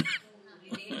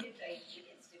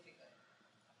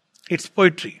 It's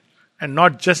poetry, and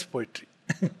not just poetry.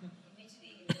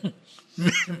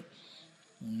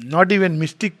 Not even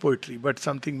mystic poetry, but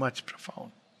something much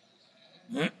profound.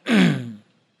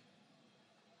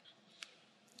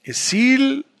 A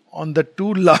seal on the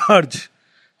too large,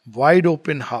 wide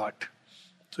open heart.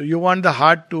 So you want the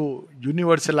heart to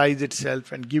universalize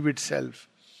itself and give itself.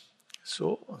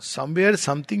 So somewhere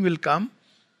something will come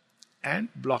and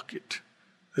block it,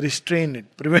 restrain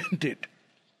it, prevent it.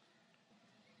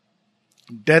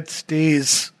 Death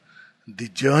stays the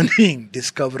journeying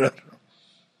discoverer.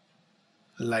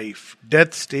 Life.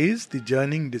 Death stays the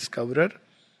journeying discoverer.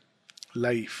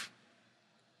 Life.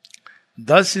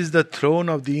 Thus is the throne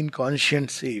of the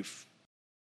inconscient safe.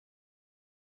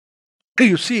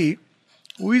 You see,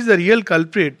 who is the real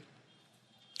culprit?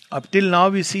 Up till now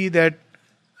we see that,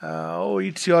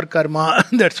 it's your karma,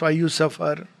 that's why you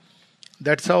suffer.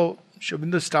 That's how Sri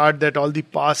Aurobindo started, that all the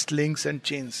past links and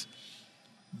chains.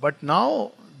 But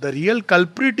now the real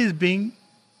culprit is being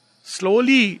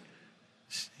slowly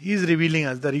He is revealing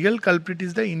us. The real culprit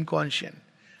is the inconscient,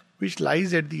 which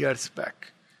lies at the earth's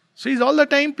back. So he's all the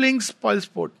time playing spoil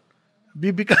sport.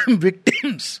 We become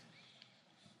victims.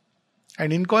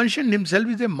 And inconscient himself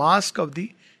is a mask of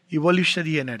the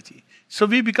evolutionary energy. So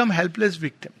we become helpless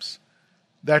victims.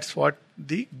 That's what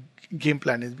the game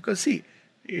plan is. Because see,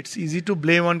 it's easy to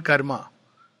blame on karma.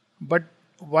 But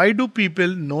why do people,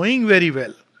 knowing very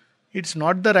well it's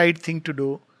not the right thing to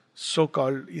do,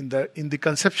 so-called in the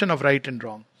conception of right and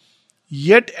wrong,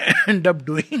 yet end up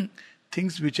doing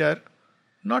things which are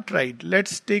not right?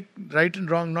 Let's take right and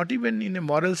wrong, not even in a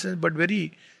moral sense, but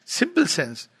very simple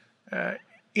sense.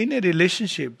 In a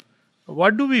relationship,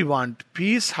 what do we want?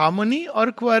 Peace, harmony,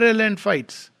 or quarrel and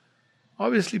fights?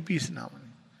 Obviously peace and harmony.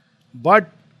 But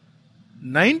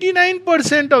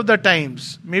 99% of the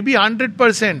times, maybe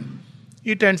 100%,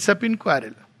 it ends up in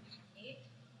quarrel.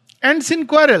 Ends in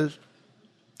quarrel.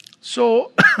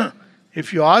 So,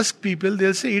 if you ask people,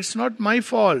 they'll say, it's not my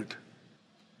fault.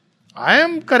 I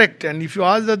am correct. And if you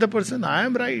ask the other person, I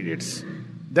am right. It's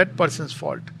that person's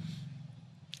fault.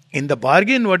 In the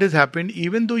bargain, what has happened,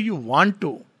 even though you want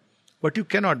to, but you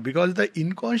cannot, because the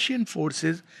inconscient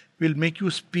forces will make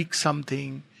you speak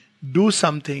something, do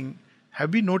something.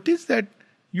 Have you noticed that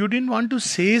you didn't want to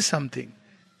say something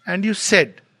and you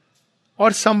said,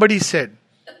 or somebody said,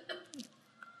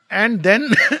 and then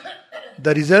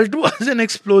the result was an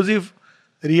explosive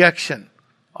reaction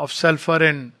of sulfur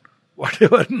and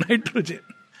whatever nitrogen.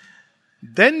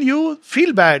 Then you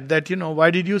feel bad that,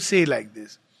 why did you say like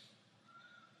this?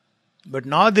 But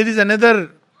now there is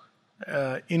another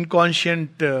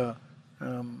inconscient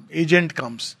agent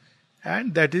comes,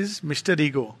 and that is Mr.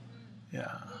 Ego.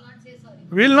 Yeah.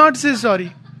 Will not say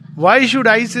sorry. Why should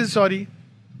I say sorry?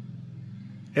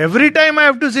 Every time I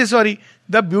have to say sorry.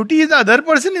 The beauty is the other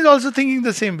person is also thinking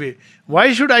the same way.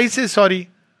 Why should I say sorry?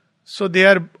 So they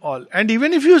are all. And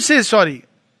even if you say sorry,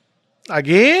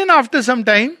 again after some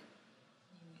time,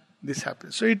 this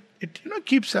happens. So it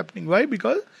keeps happening. Why?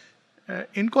 Because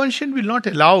inconscient will not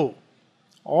allow.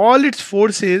 All its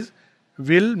forces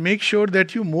will make sure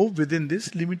that you move within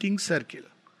this limiting circle.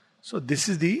 So this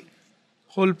is the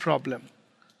whole problem.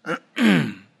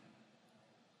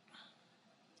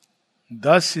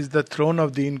 Thus is the throne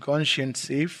of the inconscient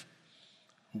safe,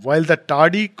 while the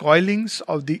tardy coilings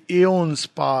of the aeons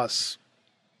pass,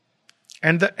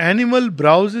 and the animal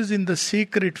browses in the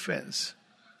sacred fence.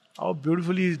 How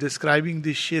beautifully he is describing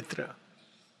this Kshetra.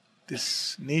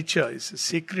 This nature is a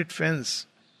sacred fence.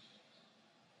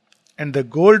 And the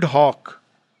gold hawk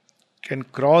can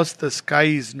cross the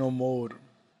skies no more.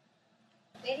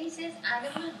 When he says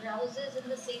animal browses in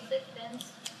the sacred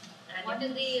fence, what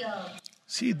is the...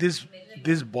 See, this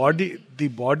body, the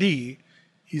body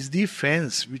is the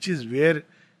fence, which is where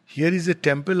here is a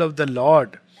temple of the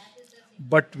Lord.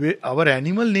 But our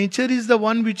animal nature is the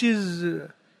one which is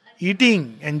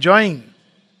eating, enjoying.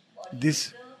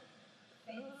 This.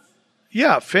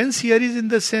 Yeah, fence here is in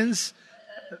the sense,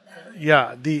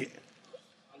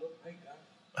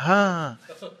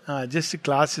 just a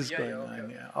class is going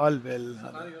on. Yeah, all well.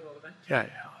 Yeah.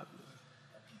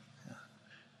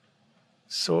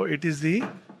 So it is the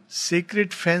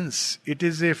sacred fence. It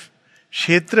is a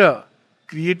kshetra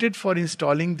created for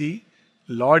installing the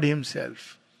Lord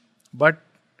Himself. But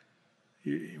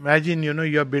imagine,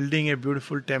 you are building a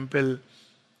beautiful temple,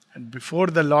 and before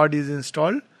the Lord is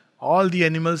installed, all the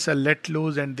animals are let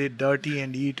loose and they dirty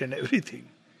and eat and everything.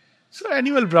 So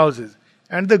animal browses.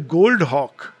 And the gold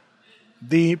hawk,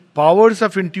 the powers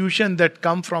of intuition that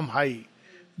come from high,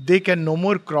 they can no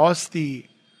more cross this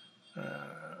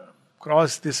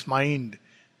mind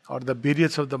or the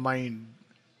barriers of the mind.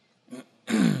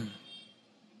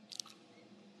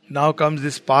 Now comes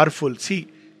this powerful. See,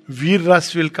 Veer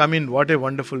Ras will come in. What a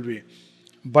wonderful way.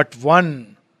 But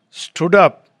one stood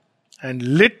up and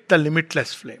lit the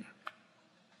limitless flame.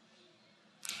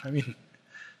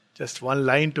 Just one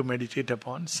line to meditate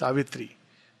upon. Savitri.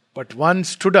 But one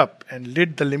stood up and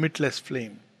lit the limitless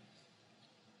flame.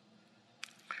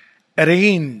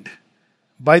 Arraigned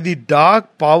by the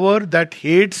dark power that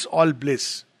hates all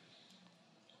bliss.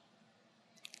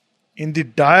 In the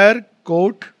dire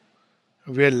court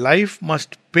where life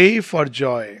must pay for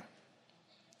joy.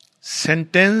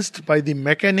 Sentenced by the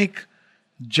mechanic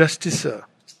justicer.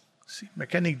 See,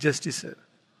 mechanic justicer.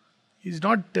 He's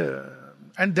not...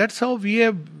 and that's how we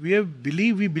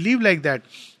believe like that.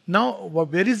 Now,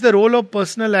 where is the role of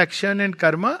personal action and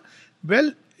karma?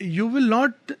 Well, you will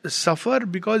not suffer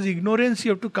because ignorance,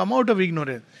 you have to come out of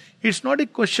ignorance. It's not a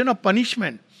question of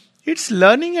punishment. It's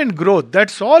learning and growth.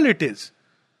 That's all it is.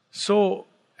 So,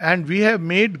 and we have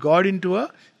made God into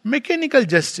a mechanical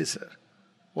justicer.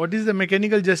 What is the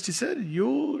mechanical justicer?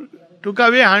 You took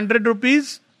away 100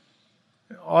 rupees,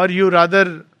 or you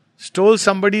rather stole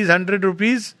somebody's 100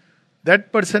 rupees.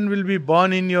 That person will be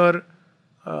born in your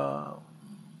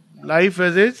life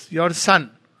as is your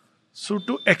son. So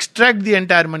to extract the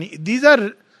entire money. These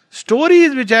are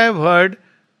stories which I have heard,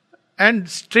 and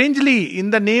strangely in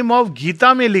the name of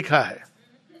Gita mein likha hai.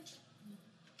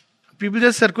 People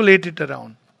just circulate it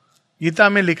around. Gita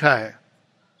में लिखा है,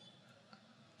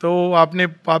 तो आपने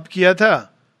पाप किया था,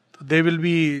 तो they will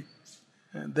be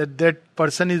that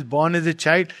person is born as a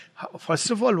child. First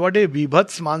of all, what a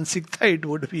vibhats mansikta it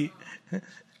would be.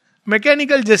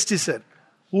 Mechanical justicer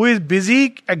who is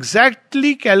busy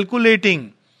exactly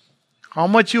calculating how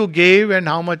much you gave and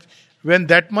how much. When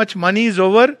that much money is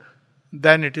over,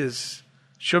 then it is.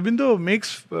 Sri Aurobindo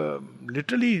makes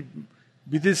literally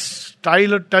with this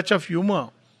style or touch of humor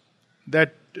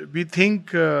that we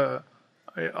think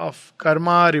of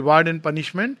karma, reward and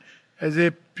punishment as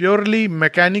a purely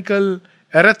mechanical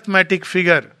arithmetic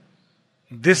figure.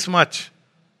 This much.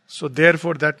 So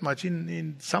therefore that much.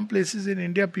 In some places in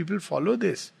India people follow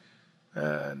this.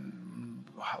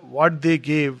 What they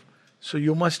gave. So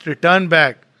you must return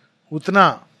back.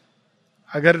 Utna.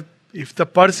 Agar, if the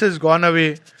purse has gone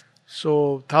away,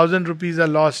 so 1,000 rupees are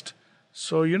lost.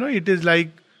 So it is like,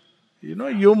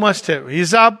 you must have.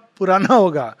 Hisab purana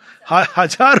hoga.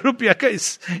 1,000 rupiya ka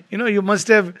is, you must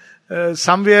have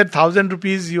somewhere 1,000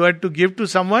 rupees you had to give to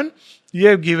someone, you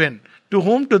have given. To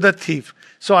whom? To the thief.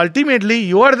 So ultimately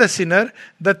you are the sinner,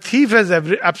 the thief is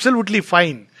absolutely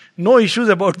fine. No issues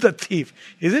about the thief.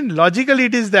 Isn't logically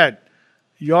it is that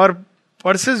your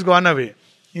purse has gone away.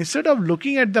 Instead of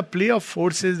looking at the play of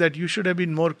forces, that you should have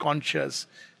been more conscious,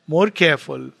 more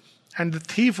careful, and the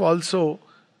thief also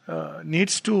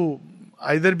needs to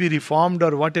either be reformed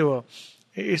or whatever.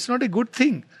 It's not a good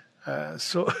thing.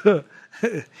 So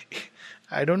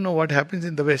I don't know what happens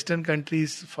in the Western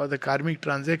countries for the karmic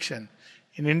transaction.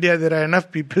 In India, there are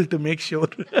enough people to make sure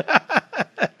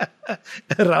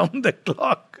around the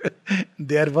clock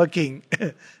they are working.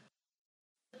 There's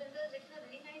written a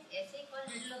very nice essay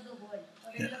called Riddle of the World,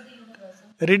 or Riddle of the Universe.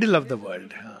 Riddle of the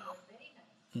world.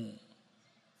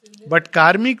 But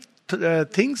karmic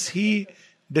things he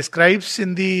describes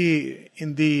in the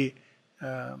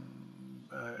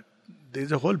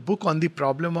there's a whole book on the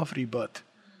problem of rebirth,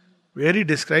 where he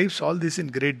describes all this in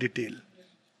great detail.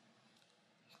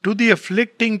 To the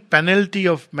afflicting penalty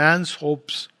of man's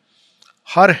hopes,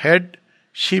 her head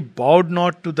she bowed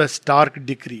not to the stark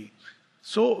decree.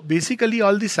 So basically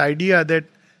all this idea that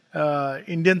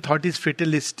Indian thought is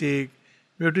fatalistic,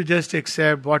 we have to just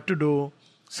accept what to do,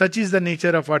 such is the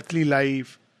nature of earthly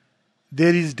life,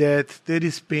 there is death, there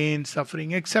is pain,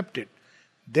 suffering, accept it.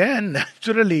 Then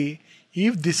naturally,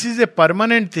 if this is a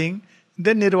permanent thing,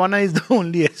 then nirvana is the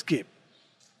only escape.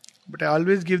 But I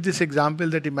always give this example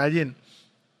that imagine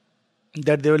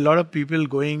that there were a lot of people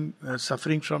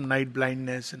suffering from night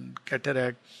blindness and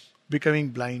cataract, becoming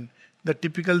blind. The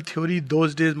typical theory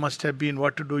those days must have been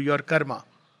what to do, your karma.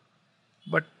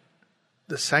 But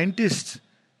the scientists,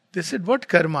 they said, what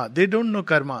karma? They don't know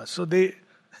karma. So they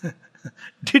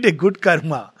did a good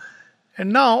karma.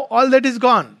 And now all that is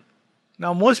gone.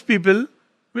 Now most people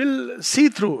will see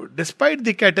through. Despite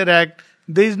the cataract,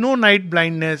 there is no night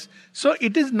blindness. So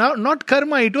it is not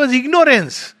karma, it was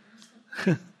ignorance.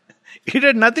 It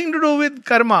had nothing to do with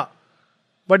karma,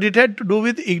 but it had to do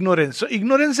with ignorance. So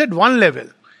ignorance at one level.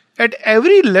 At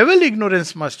every level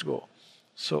ignorance must go.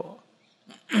 So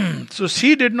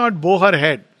she did not bow her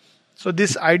head. So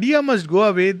this idea must go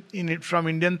away from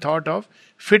Indian thought of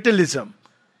fatalism.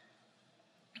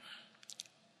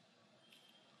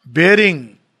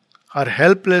 Bearing her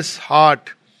helpless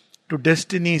heart to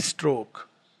destiny's stroke.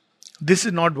 This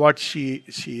is not what she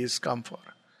is come for.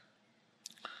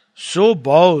 So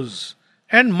bows,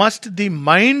 and must the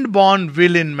mind-born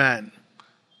will in man,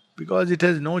 because it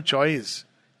has no choice.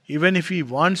 Even if he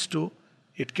wants to,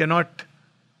 it cannot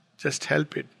just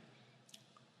help it.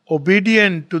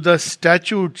 Obedient to the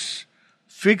statutes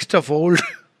fixed of old,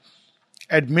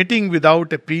 admitting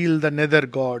without appeal the nether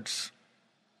gods.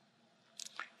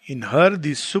 In her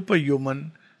the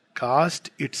superhuman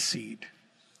cast its seed.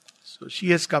 So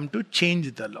she has come to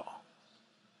change the law.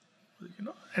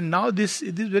 And now it is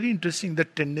very interesting, the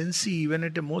tendency even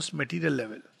at a most material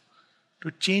level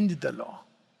to change the law,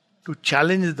 to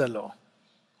challenge the law.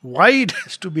 Why it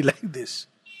has to be like this?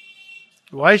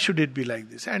 Why should it be like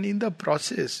this? And in the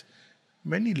process,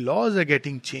 many laws are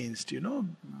getting changed,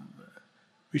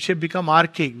 which have become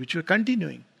archaic, which were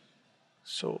continuing.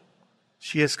 So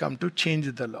she has come to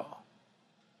change the law.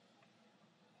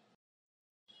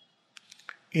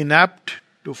 Inapt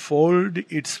to fold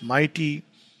its mighty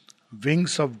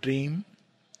wings of dream,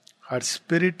 her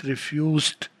spirit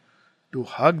refused to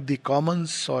hug the common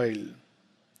soil,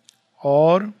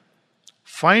 or,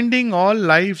 finding all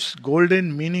life's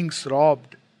golden meanings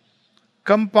robbed,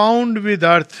 compound with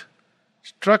earth,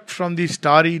 struck from the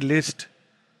starry list,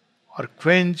 or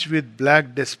quench with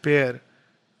black despair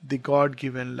the God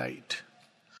given light.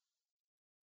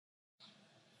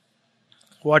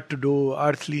 What to do?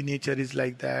 Earthly nature is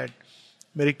like that.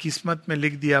 मेरे किस्मत में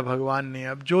लिख दिया भगवान ने,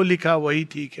 अब जो लिखा वही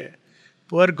ठीक है.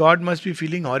 Poor God must be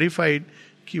feeling horrified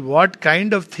कि what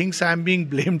kind of things I am being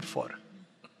blamed for.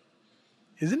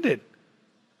 Isn't it?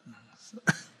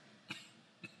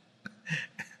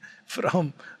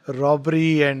 From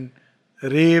robbery and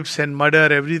rapes and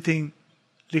murder, everything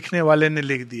लिखने वाले ने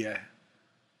लिख दिया है.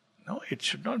 No, it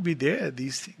should not be there,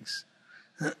 these things.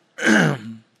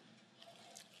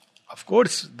 Of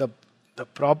course, the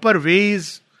proper way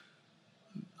is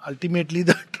ultimately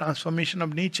the transformation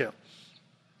of nature.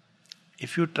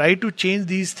 If you try to change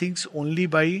these things only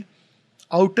by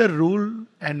outer rule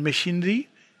and machinery,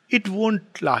 it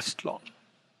won't last long.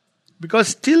 Because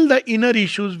still the inner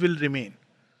issues will remain.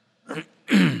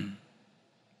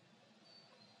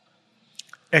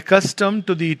 Accustomed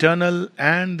to the eternal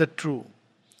and the true,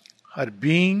 her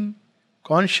being,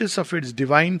 conscious of its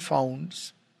divine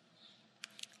founds,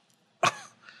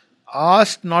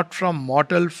 asked not from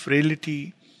mortal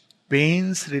frailty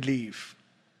pain's relief,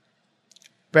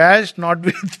 patched not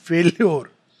with failure,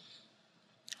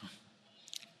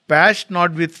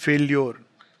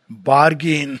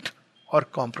 bargained or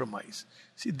compromise.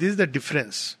 See, this is the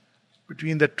difference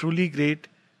between the truly great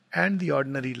and the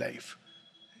ordinary life.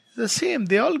 It's the same,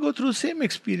 they all go through same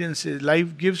experiences.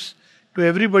 Life gives to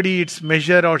everybody its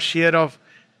measure or share of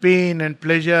pain and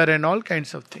pleasure and all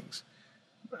kinds of things.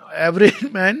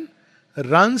 Average man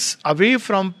runs away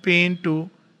from pain to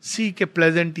seek a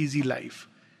pleasant, easy life.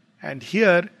 And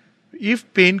here,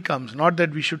 if pain comes, not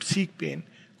that we should seek pain,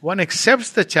 one accepts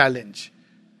the challenge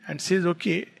and says,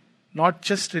 okay, not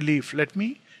just relief, let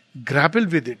me grapple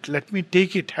with it, let me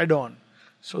take it head on.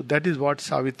 So that is what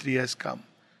Savitri has come.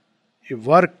 A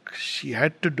work she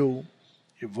had to do,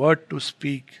 a word to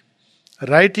speak,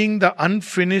 writing the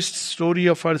unfinished story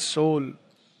of her soul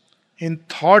in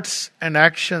thoughts and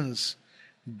actions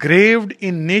graved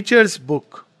in nature's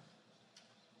book.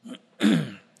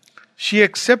 She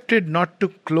accepted not to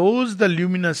close the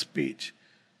luminous page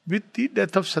with the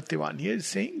death of Satyavan. He is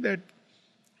saying that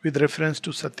with reference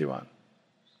to Satyavan.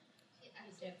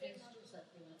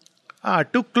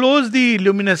 To close the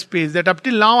luminous page, that up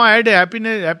till now I had a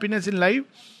happiness in life.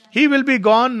 He will be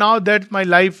gone now that my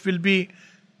life will be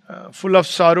full of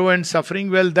sorrow and suffering.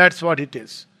 Well, that's what it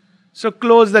is. So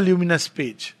close the luminous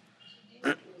page.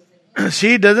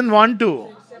 She doesn't want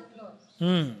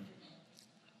to.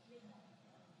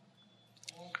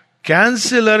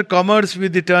 Cancel her commerce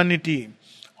with eternity,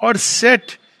 or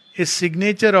set a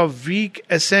signature of weak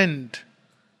assent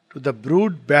to the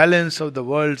brute balance of the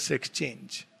world's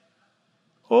exchange.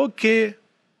 Okay,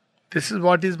 this is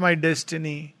what is my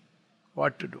destiny,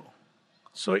 what to do.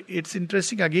 So it's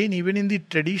interesting again, even in the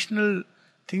traditional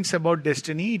things about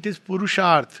destiny, it is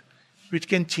Purusharth which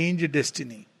can change a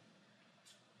destiny.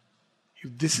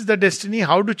 If this is the destiny,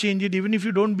 how to change it, even if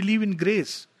you don't believe in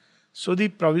grace. So the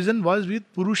provision was with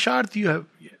Purusharth you have.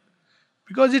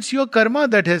 Because it's your karma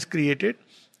that has created.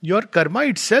 Your karma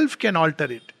itself can alter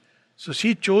it. So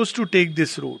she chose to take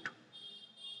this route.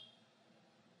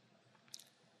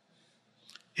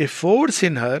 A force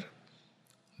in her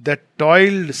that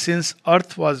toiled since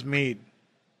earth was made,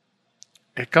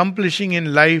 accomplishing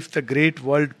in life the great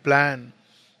world plan.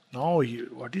 Now,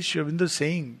 what is Sri Aurobindo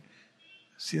saying?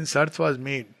 Since earth was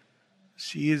made,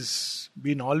 she has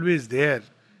been always there.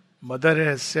 Mother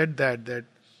has said that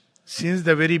since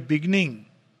the very beginning,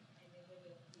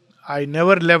 I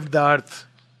never left the earth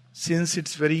since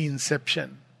its very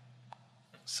inception.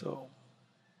 So,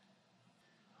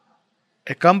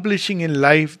 accomplishing in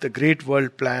life the great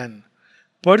world plan,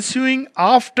 pursuing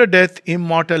after death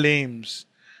immortal aims,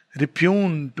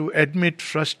 repugned to admit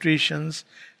frustration's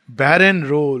barren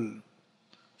role,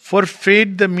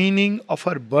 forfeit the meaning of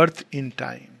her birth in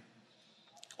time,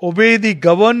 obey the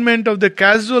government of the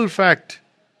casual fact,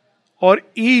 or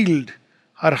yield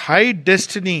her high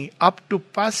destiny up to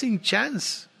passing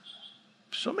chance.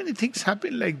 So many things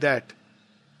happen like that.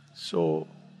 So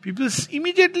people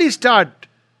immediately start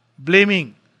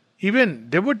blaming, even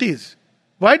devotees.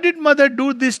 Why did mother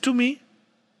do this to me?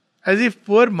 As if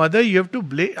poor mother you have to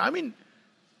blame. I mean,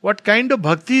 what kind of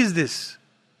bhakti is this?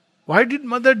 Why did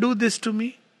mother do this to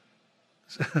me?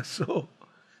 So,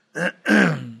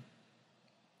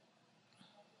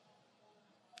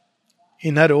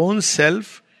 in her own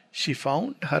self, she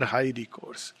found her high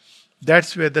recourse.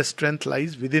 That's where the strength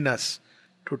lies within us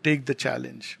to take the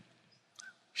challenge.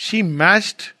 She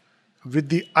matched with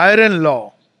the iron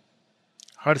law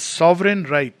her sovereign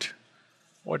right.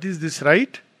 What is this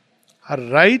right? Her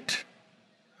right,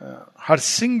 her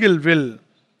single will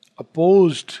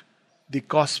opposed the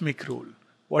cosmic rule.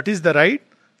 What is the right?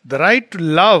 The right to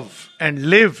love and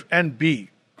live and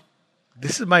be.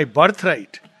 This is my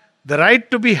birthright. The right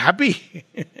to be happy.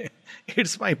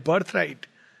 It's my birthright.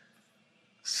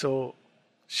 So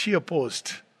she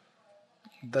opposed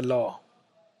the law.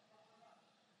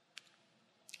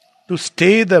 To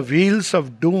stay the wheels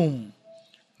of doom,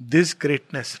 this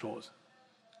greatness rose.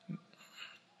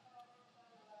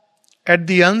 At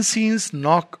the unseen's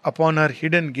knock upon her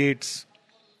hidden gates,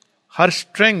 her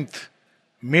strength,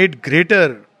 made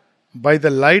greater by the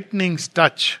lightning's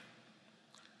touch,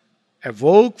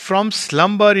 awoke from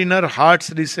slumber in her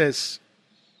heart's recess.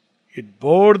 It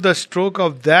bore the stroke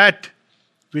of that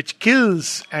which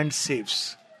kills and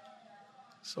saves.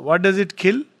 So, what does it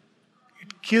kill?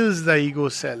 It kills the ego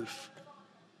self.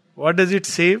 What does it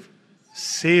save?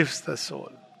 Saves the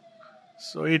soul.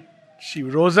 So, she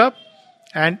rose up,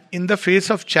 and in the face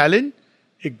of challenge,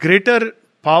 a greater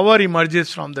power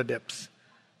emerges from the depths.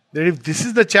 That if this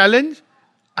is the challenge,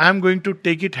 I am going to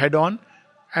take it head on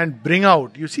and bring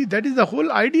out. You see, that is the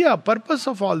whole idea, purpose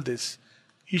of all this.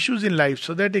 Issues in life,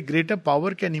 so that a greater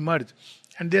power can emerge.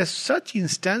 And there are such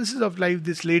instances of life.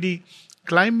 This lady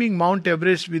climbing Mount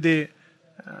Everest with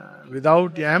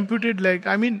without amputated leg.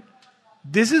 I mean,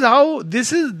 this is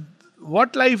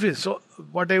what life is. So,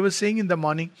 what I was saying in the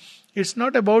morning, it's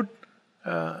not about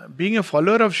being a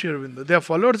follower of Sri Aurobindo. There are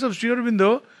followers of Sri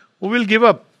Aurobindo who will give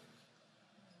up.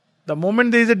 The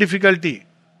moment there is a difficulty,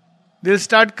 they'll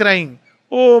start crying,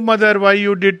 "Oh mother, why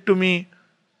you did to me?"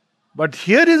 But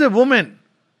here is a woman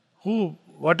who,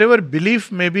 whatever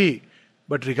belief may be,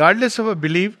 but regardless of her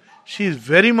belief, she is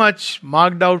very much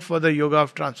marked out for the yoga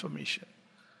of transformation.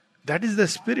 That is the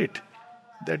spirit.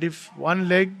 That if one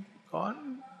leg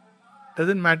gone,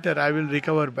 doesn't matter, I will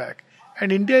recover back.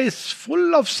 And India is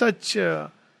full of such,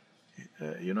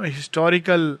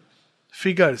 historical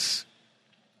figures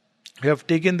who have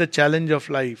taken the challenge of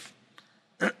life.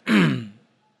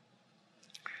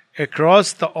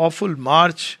 Across the awful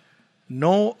march,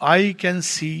 no eye can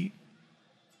see,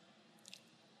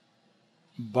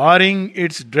 barring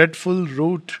its dreadful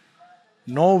route,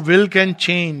 no will can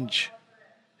change.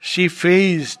 She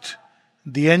faced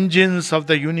the engines of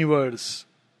the universe.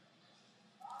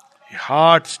 A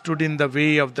heart stood in the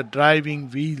way of the driving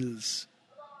wheels.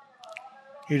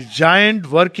 Its giant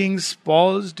workings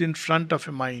paused in front of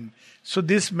a mind. So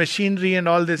this machinery and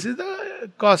all this is the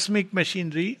cosmic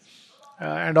machinery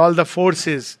and all the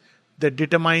forces that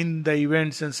determine the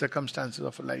events and circumstances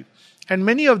of a life. And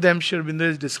many of them Sri Aurobindo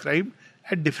is described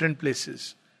at different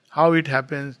places. How it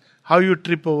happens, how you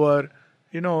trip over.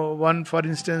 One, for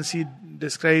instance, he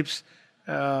describes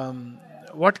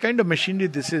what kind of machinery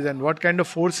this is and what kind of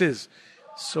forces.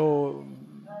 So,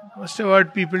 must have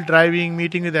heard people driving,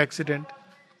 meeting with accident.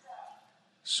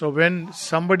 So when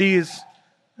somebody is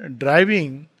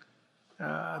driving,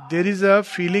 there is a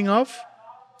feeling of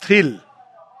thrill.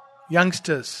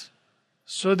 Youngsters.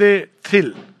 So they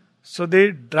thrill. So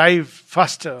they drive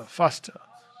faster.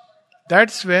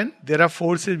 That's when there are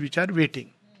forces which are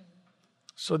waiting.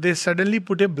 So they suddenly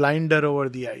put a blinder over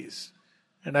the eyes.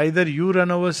 And either you run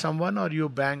over someone or you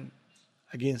bang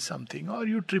against something or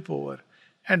you trip over.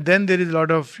 And then there is a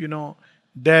lot of,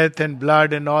 death and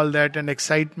blood and all that and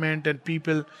excitement and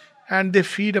people. And they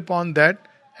feed upon that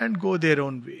and go their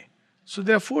own way. So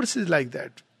there are forces like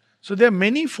that. So there are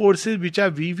many forces which are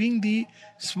weaving the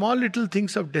small little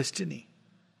things of destiny.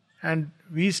 And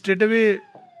we straight away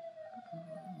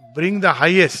bring the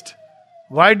highest.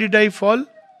 Why did I fall?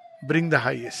 Bring the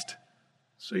highest.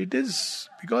 So it is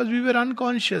because we were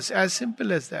unconscious, as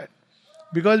simple as that.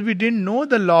 Because we didn't know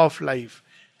the law of life.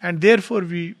 And therefore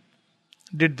we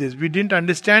did this. We didn't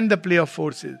understand the play of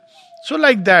forces. So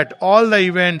like that, all the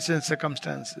events and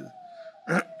circumstances.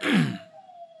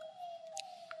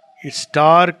 Its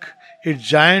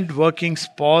giant workings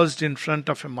paused in front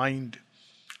of a mind.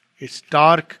 Its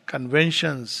stark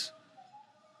conventions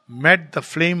met the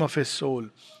flame of a soul.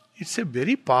 It's a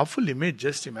very powerful image,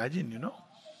 just imagine,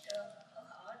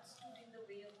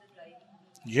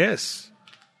 Yes.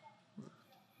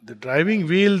 The driving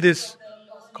wheel, this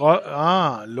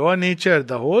lower nature,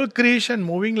 the whole creation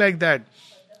moving like that,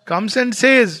 comes and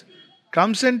tells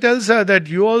her that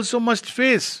you also must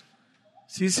face.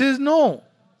 She says, no.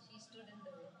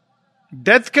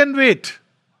 Death can wait.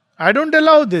 I don't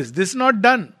allow this. This is not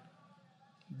done.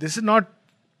 This is not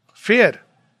fair.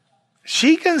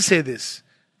 She can say this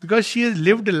because she has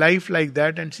lived a life like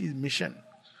that and she's mission.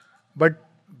 But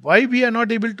why we are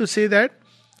not able to say that?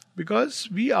 Because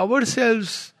we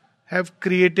ourselves have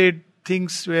created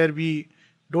things where we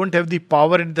don't have the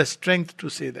power and the strength to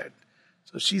say that.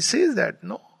 So she says that,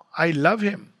 no, I love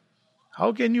him.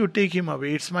 How can you take him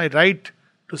away? It's my right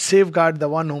to safeguard the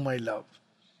one whom I love.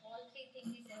 All three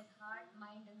things he says: heart,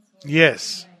 mind, and soul.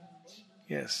 Yes.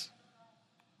 Yes.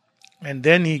 And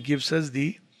then he gives us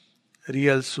the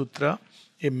real sutra.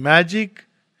 A magic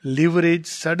leverage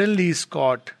suddenly is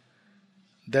caught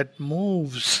that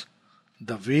moves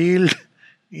the veiled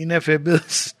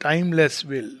ineffable's timeless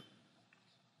will.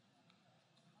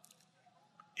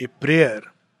 A prayer,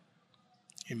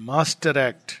 a master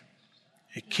act,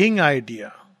 a king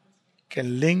idea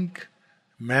can link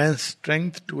man's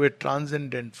strength to a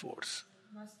transcendent force.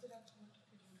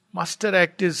 Master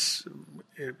act is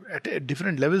at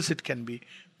different levels it can be.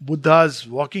 Buddha's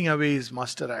walking away is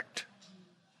master act.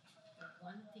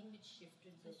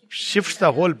 Shifts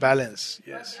the whole balance.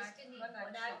 Yes. That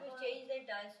will change the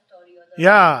entire story. Or the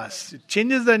Yes, it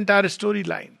changes the entire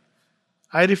storyline.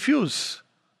 I refuse.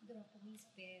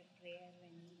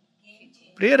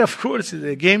 Prayer, of course, is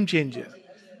a game changer.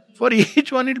 For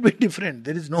each one, it will be different.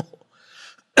 There is no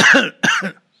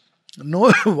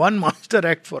no one master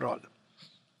act for all.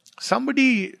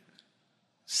 Somebody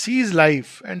sees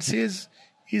life and says,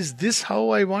 "Is this how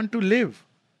I want to live?"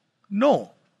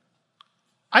 No.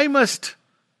 I must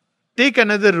take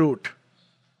another route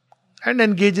and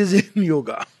engages in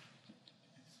yoga.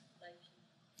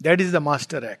 That is the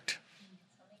master act.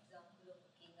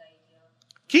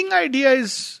 King idea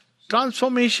is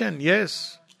transformation,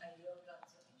 yes.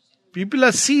 People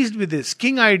are seized with this.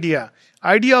 King idea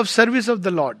of service of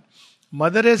the Lord.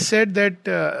 Mother has said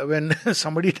that when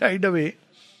somebody died away,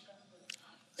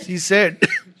 she said,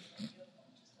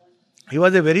 he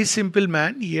was a very simple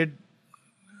man. He had,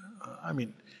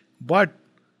 but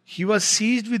he was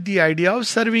seized with the idea of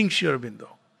serving Sri Aurobindo.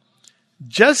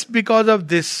 Just because of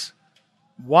this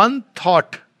one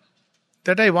thought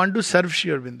that I want to serve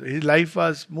Sri Aurobindo, his life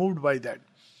was moved by that.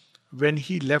 When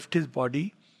he left his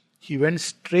body, he went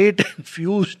straight and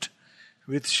fused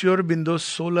with Sri Aurobindo's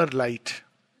solar light.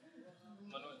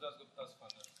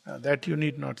 That you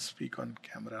need not speak on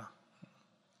camera.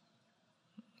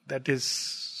 That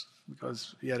is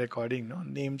because we are recording, no?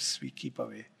 Names we keep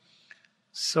away.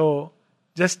 So,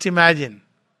 just imagine,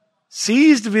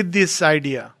 seized with this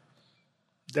idea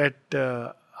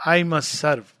that I must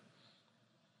serve.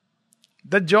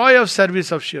 The joy of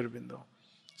service of Sri Aurobindo.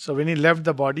 So when he left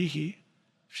the body, he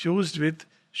fused with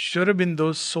Sri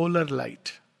Aurobindo's solar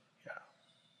light. Yeah.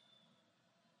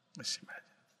 Let's imagine.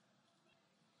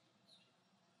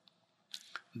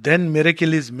 Then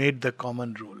miracle is made the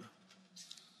common rule.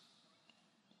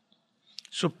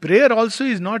 So prayer also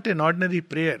is not an ordinary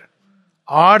prayer.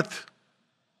 Arth,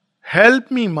 help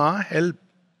me, Ma, help.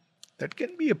 That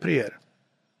can be a prayer.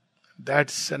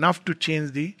 That's enough to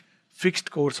change the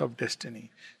fixed course of destiny.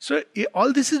 So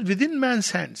all this is within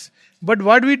man's hands. But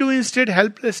what we do instead,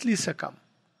 helplessly succumb.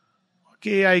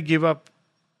 Okay, I give up.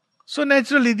 So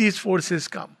naturally these forces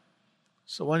come.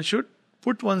 So one should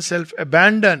put oneself,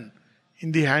 abandon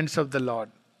in the hands of the Lord.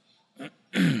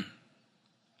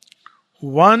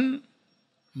 One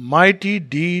mighty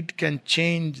deed can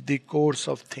change the course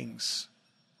of things.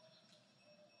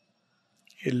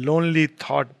 A lonely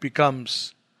thought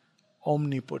becomes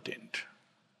omnipotent.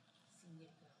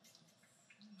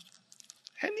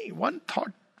 Any one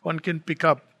thought one can pick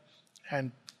up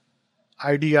and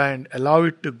idea and allow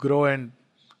it to grow and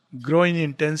grow in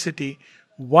intensity.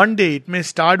 One day it may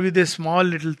start with a small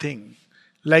little thing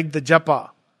like the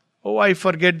japa. Oh, I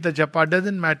forget the japa,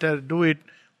 doesn't matter, do it.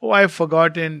 Oh, I've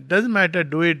forgotten, doesn't matter,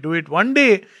 do it. One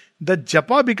day the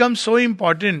japa becomes so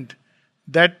important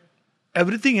that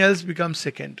everything else becomes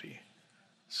secondary.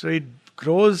 So it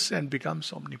grows and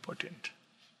becomes omnipotent.